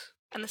deployment,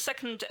 and the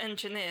second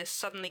engineer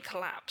suddenly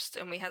collapsed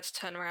and we had to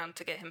turn around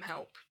to get him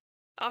help.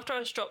 After I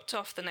was dropped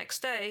off the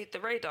next day,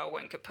 the radar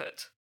went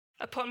kaput.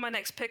 Upon my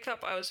next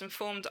pickup, I was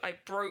informed I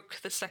broke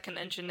the second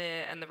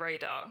engineer and the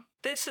radar.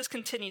 This has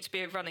continued to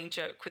be a running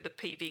joke with the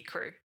PV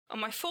crew. On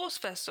my fourth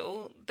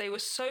vessel, they were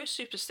so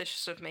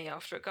superstitious of me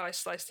after a guy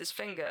sliced his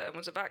finger and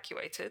was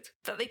evacuated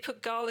that they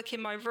put garlic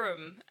in my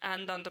room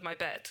and under my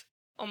bed.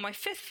 On my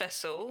fifth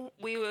vessel,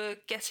 we were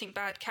getting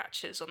bad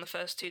catches on the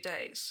first 2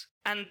 days,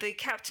 and the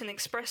captain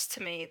expressed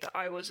to me that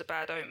I was a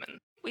bad omen.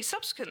 We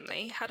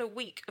subsequently had a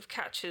week of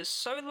catches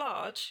so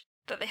large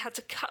that they had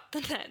to cut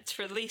the net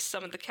to release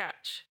some of the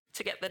catch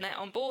to get the net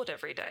on board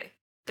every day.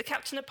 The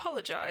captain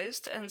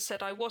apologised and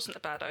said I wasn't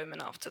a bad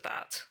omen after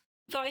that,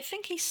 though I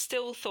think he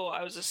still thought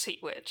I was a sea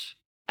witch.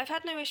 I've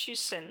had no issues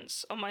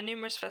since on my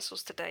numerous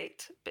vessels to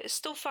date, but it's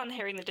still fun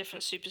hearing the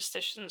different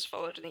superstitions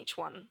followed in each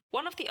one.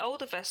 One of the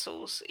older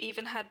vessels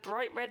even had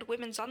bright red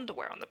women's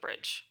underwear on the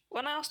bridge.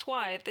 When I asked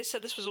why, they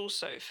said this was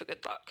also for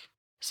good luck.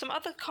 Some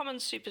other common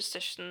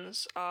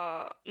superstitions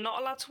are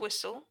not allowed to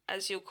whistle,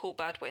 as you'll call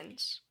bad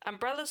winds.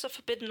 Umbrellas are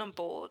forbidden on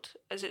board,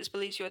 as it is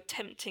believed you are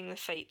tempting the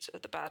fate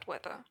of the bad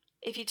weather.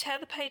 If you tear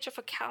the page off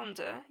a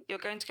calendar, you're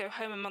going to go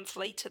home a month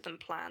later than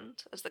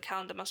planned, as the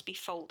calendar must be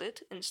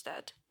folded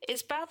instead.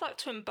 It's bad luck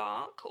to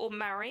embark or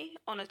marry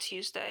on a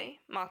Tuesday,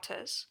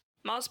 Martes.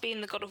 Mars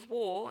being the god of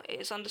war,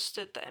 it is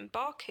understood that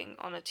embarking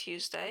on a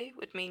Tuesday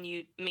would mean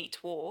you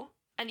meet war.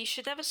 And you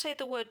should never say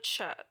the word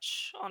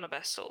church on a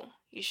vessel.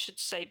 You should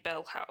say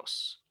bell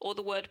house. Or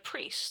the word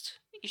priest.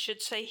 You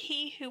should say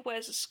he who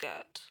wears a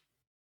skirt.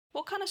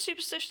 What kind of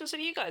superstitions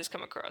have you guys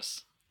come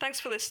across? Thanks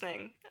for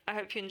listening. I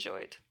hope you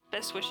enjoyed.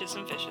 Best wishes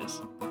and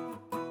fishes.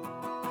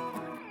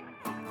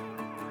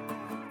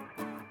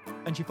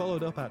 And she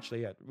followed up,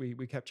 actually.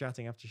 We kept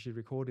chatting after she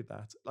recorded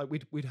that. Like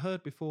we'd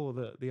heard before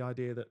the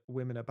idea that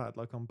women are bad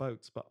luck on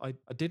boats, but I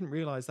didn't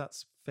realize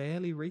that's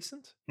fairly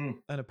recent. And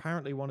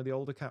apparently one of the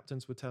older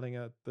captains were telling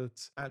her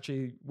that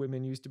actually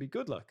women used to be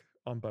good luck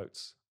on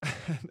boats.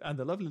 And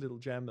the lovely little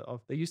gem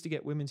of they used to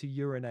get women to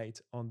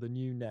urinate on the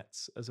new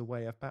nets as a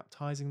way of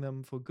baptizing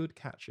them for good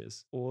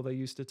catches, or they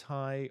used to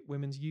tie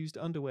women's used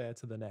underwear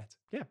to the net.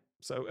 Yeah.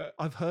 So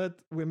I've heard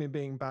women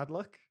being bad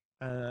luck.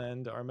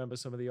 And I remember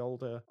some of the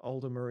older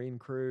marine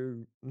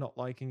crew not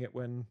liking it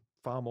when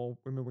far more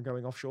women were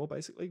going offshore,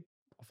 basically.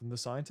 Often the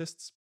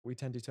scientists, we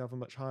tended to have a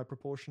much higher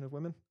proportion of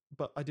women.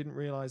 But I didn't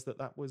realize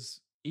that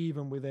was,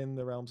 even within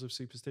the realms of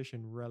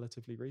superstition,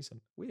 relatively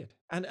recent. Weird.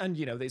 And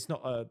you know, it's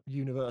not a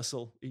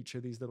universal. Each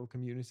of these little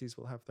communities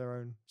will have their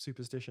own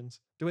superstitions.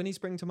 Do any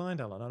spring to mind,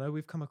 Alan? I know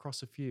we've come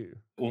across a few.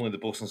 Only the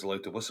bosun's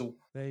allowed to whistle.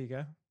 There you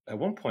go. At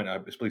one point, I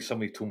believe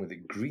somebody told me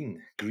that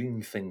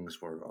green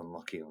things were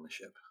unlucky on the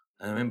ship.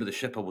 And I remember the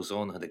ship I was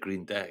on had a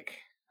green deck.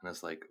 And I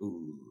was like,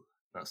 ooh,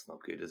 that's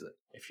not good, is it?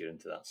 If you're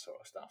into that sort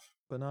of stuff.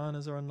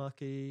 Bananas are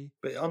unlucky.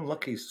 But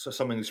unlucky is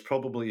something that's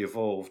probably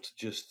evolved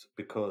just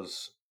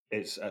because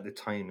it's at the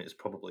time it's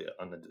probably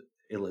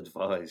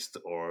ill-advised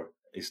or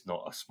it's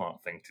not a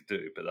smart thing to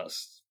do. But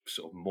that's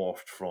sort of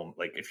morphed from,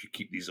 like, if you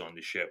keep these on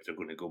the ship, they're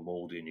going to go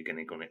mouldy and you're going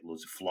to get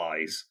loads of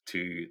flies,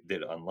 to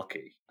they're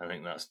unlucky. I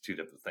think that's two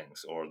different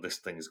things. Or this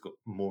thing is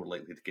more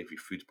likely to give you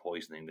food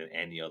poisoning than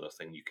any other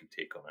thing you can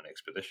take on an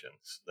expedition.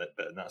 But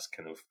that's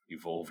kind of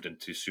evolved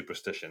into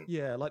superstition.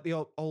 Yeah, like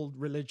the old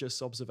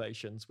religious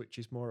observations, which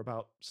is more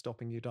about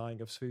stopping you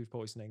dying of food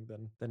poisoning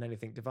than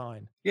anything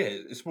divine. Yeah,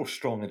 it's more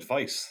strong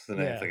advice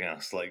than anything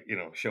else. Like, you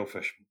know,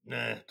 shellfish,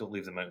 don't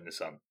leave them out in the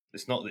sun.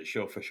 It's not that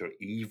shellfish are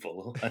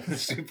evil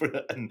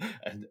and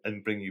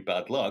and bring you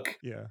bad luck.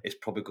 Yeah. It's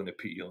probably going to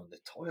put you on the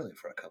toilet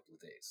for a couple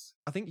of days.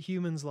 I think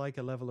humans like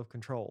a level of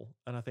control.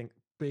 And I think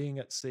being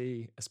at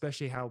sea,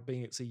 especially how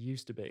being at sea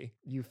used to be,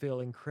 you feel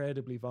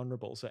incredibly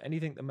vulnerable. So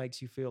anything that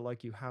makes you feel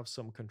like you have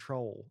some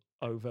control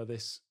over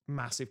this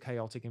massive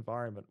chaotic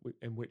environment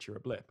in which you're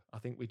a blip, I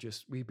think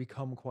we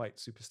become quite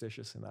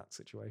superstitious in that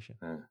situation.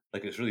 Yeah.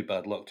 Like, it's really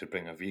bad luck to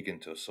bring a vegan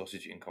to a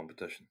sausage eating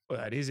competition.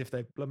 Well, it is if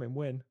they blooming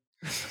win.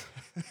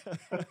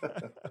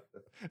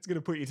 It's going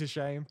to put you to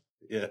shame.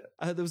 Yeah.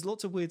 There was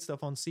lots of weird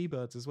stuff on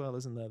seabirds as well,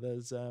 isn't there?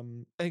 There's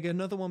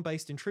another one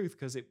based in truth,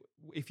 because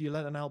if you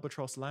let an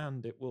albatross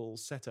land, it will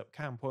set up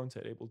camp, won't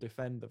it? It will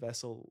defend the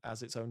vessel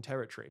as its own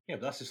territory. Yeah,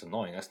 but that's just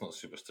annoying. That's not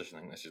superstition.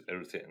 I think that's just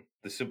irritating.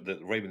 The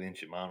Ride with the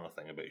Ancient Mariner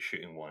thing about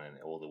shooting one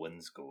and all the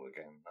winds go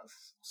again.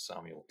 That's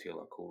Samuel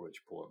Taylor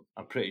Coleridge poem.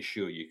 I'm pretty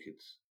sure you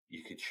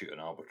could shoot an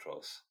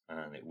albatross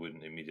and it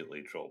wouldn't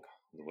immediately drop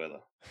the weather.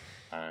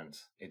 And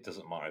it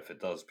doesn't matter if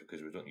it does,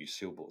 because we don't use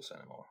sailboats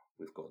anymore.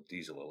 We've got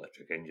diesel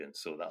electric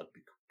engines, so that would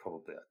be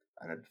probably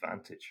an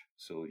advantage.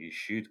 So you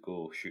should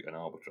go shoot an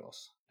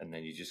albatross, and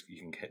then you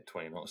can hit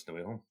 20 knots on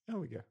the way home. There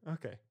we go.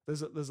 Okay.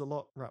 There's a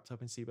lot wrapped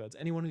up in seabirds.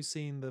 Anyone who's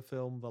seen the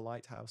film The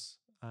Lighthouse,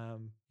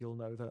 you'll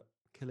know that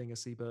killing a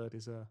seabird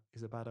is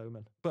a bad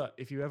omen. But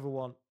if you ever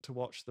want to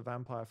watch the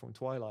vampire from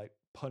Twilight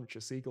punch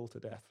a seagull to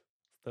death,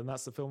 then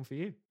that's the film for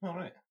you. All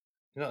right.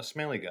 You're not a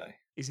smelly guy.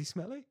 Is he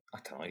smelly? I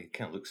don't know. He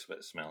kind of looks a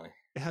bit smelly.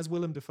 It has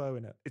Willem Dafoe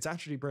in it. It's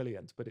actually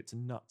brilliant, but it's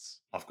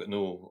nuts. I've got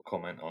no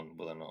comment on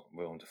whether or not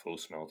Willem Dafoe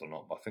smells or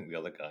not, but I think the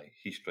other guy,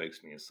 he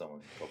strikes me as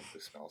someone who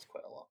probably smells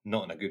quite a lot.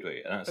 Not in a good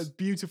way. And that's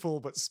beautiful,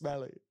 but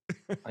smelly.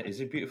 Is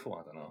he beautiful?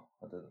 I don't know.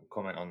 I didn't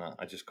comment on that.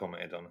 I just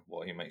commented on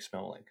what he might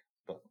smell like.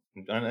 But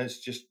And it's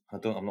just,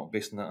 I'm not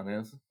basing that on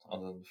anything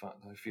other than the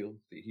fact that I feel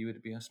that he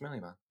would be a smelly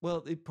man.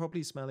 Well, it's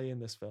probably smelly in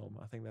this film.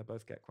 I think they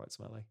both get quite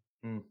smelly.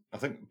 I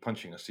think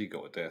punching a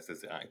seagull to death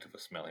is the act of a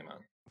smelly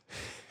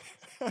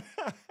man.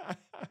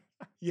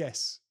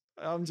 Yes.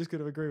 I'm just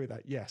going to agree with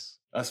that. Yes.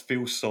 That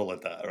feels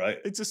solid, that, right?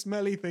 It's a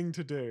smelly thing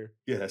to do.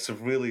 Yeah, it's a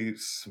really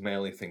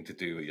smelly thing to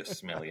do with your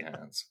smelly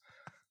hands.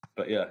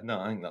 But yeah, no,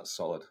 I think that's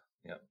solid.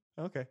 Yeah.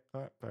 Okay.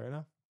 All right. Fair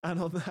enough. And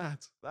on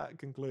that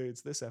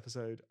concludes this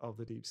episode of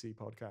the Deep Sea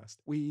Podcast.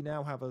 We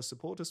now have a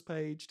support us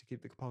page to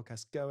keep the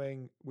podcast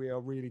going. We are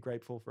really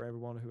grateful for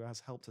everyone who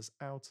has helped us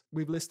out.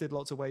 We've listed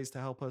lots of ways to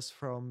help us,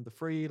 from the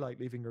free, like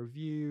leaving a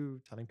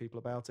review, telling people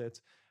about it,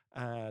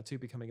 to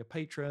becoming a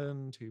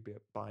patron, to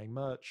buying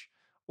merch.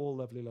 All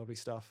lovely, lovely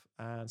stuff.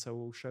 And so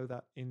we'll show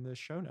that in the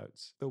show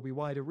notes. There'll be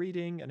wider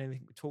reading and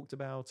anything we talked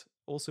about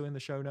also in the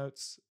show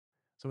notes.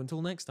 So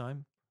until next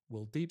time,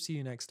 we'll deep see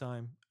you next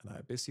time, and I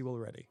abyss you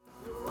already.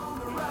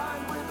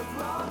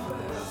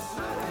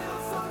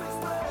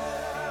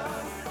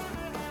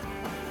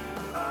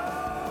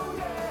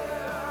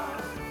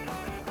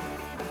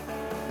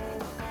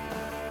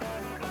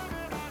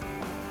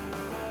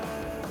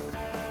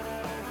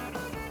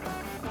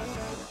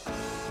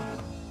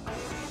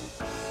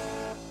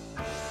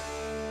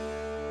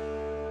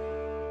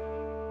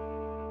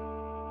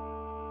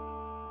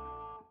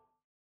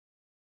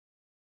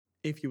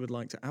 If you would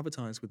like to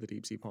advertise with the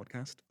Deep Sea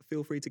Podcast,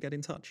 feel free to get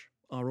in touch.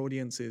 Our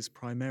audience is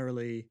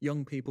primarily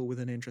young people with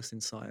an interest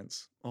in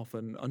science,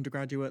 often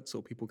undergraduates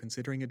or people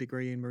considering a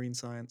degree in marine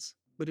science,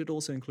 but it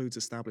also includes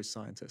established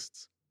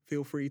scientists.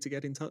 Feel free to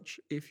get in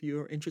touch if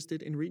you're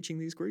interested in reaching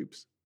these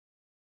groups.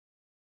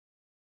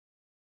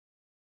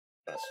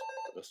 That's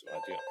the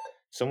idea.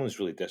 Someone's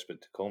really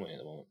desperate to call me at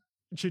the moment.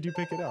 Should you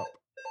pick it up?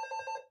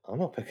 I'm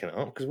not picking it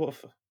up, because what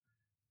if...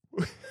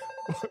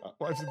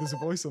 What if there's a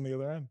voice on the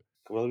other end?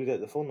 Will we get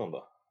the phone number?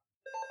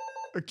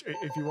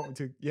 If you want me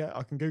to, yeah,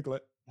 I can Google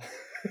it.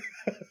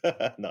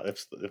 No,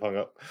 they've hung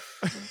up.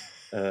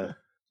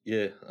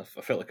 Yeah,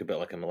 I felt like a bit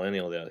like a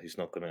millennial there. He's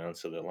not going to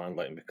answer the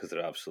landline because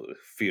they're absolutely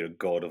fear of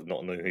God of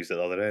not knowing who's at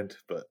the other end.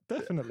 But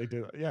definitely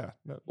do that. Yeah.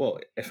 No. Well,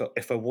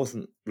 if I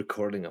wasn't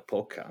recording a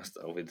podcast,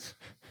 I would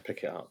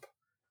pick it up.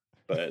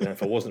 But then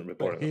if I wasn't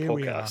recording a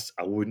podcast,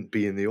 I wouldn't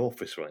be in the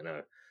office right now.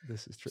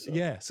 This is true. So,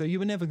 yeah, so you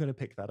were never going to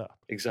pick that up.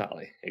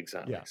 Exactly.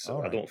 Yeah,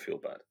 So I don't feel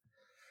bad.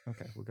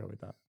 Okay, we'll go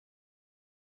with that.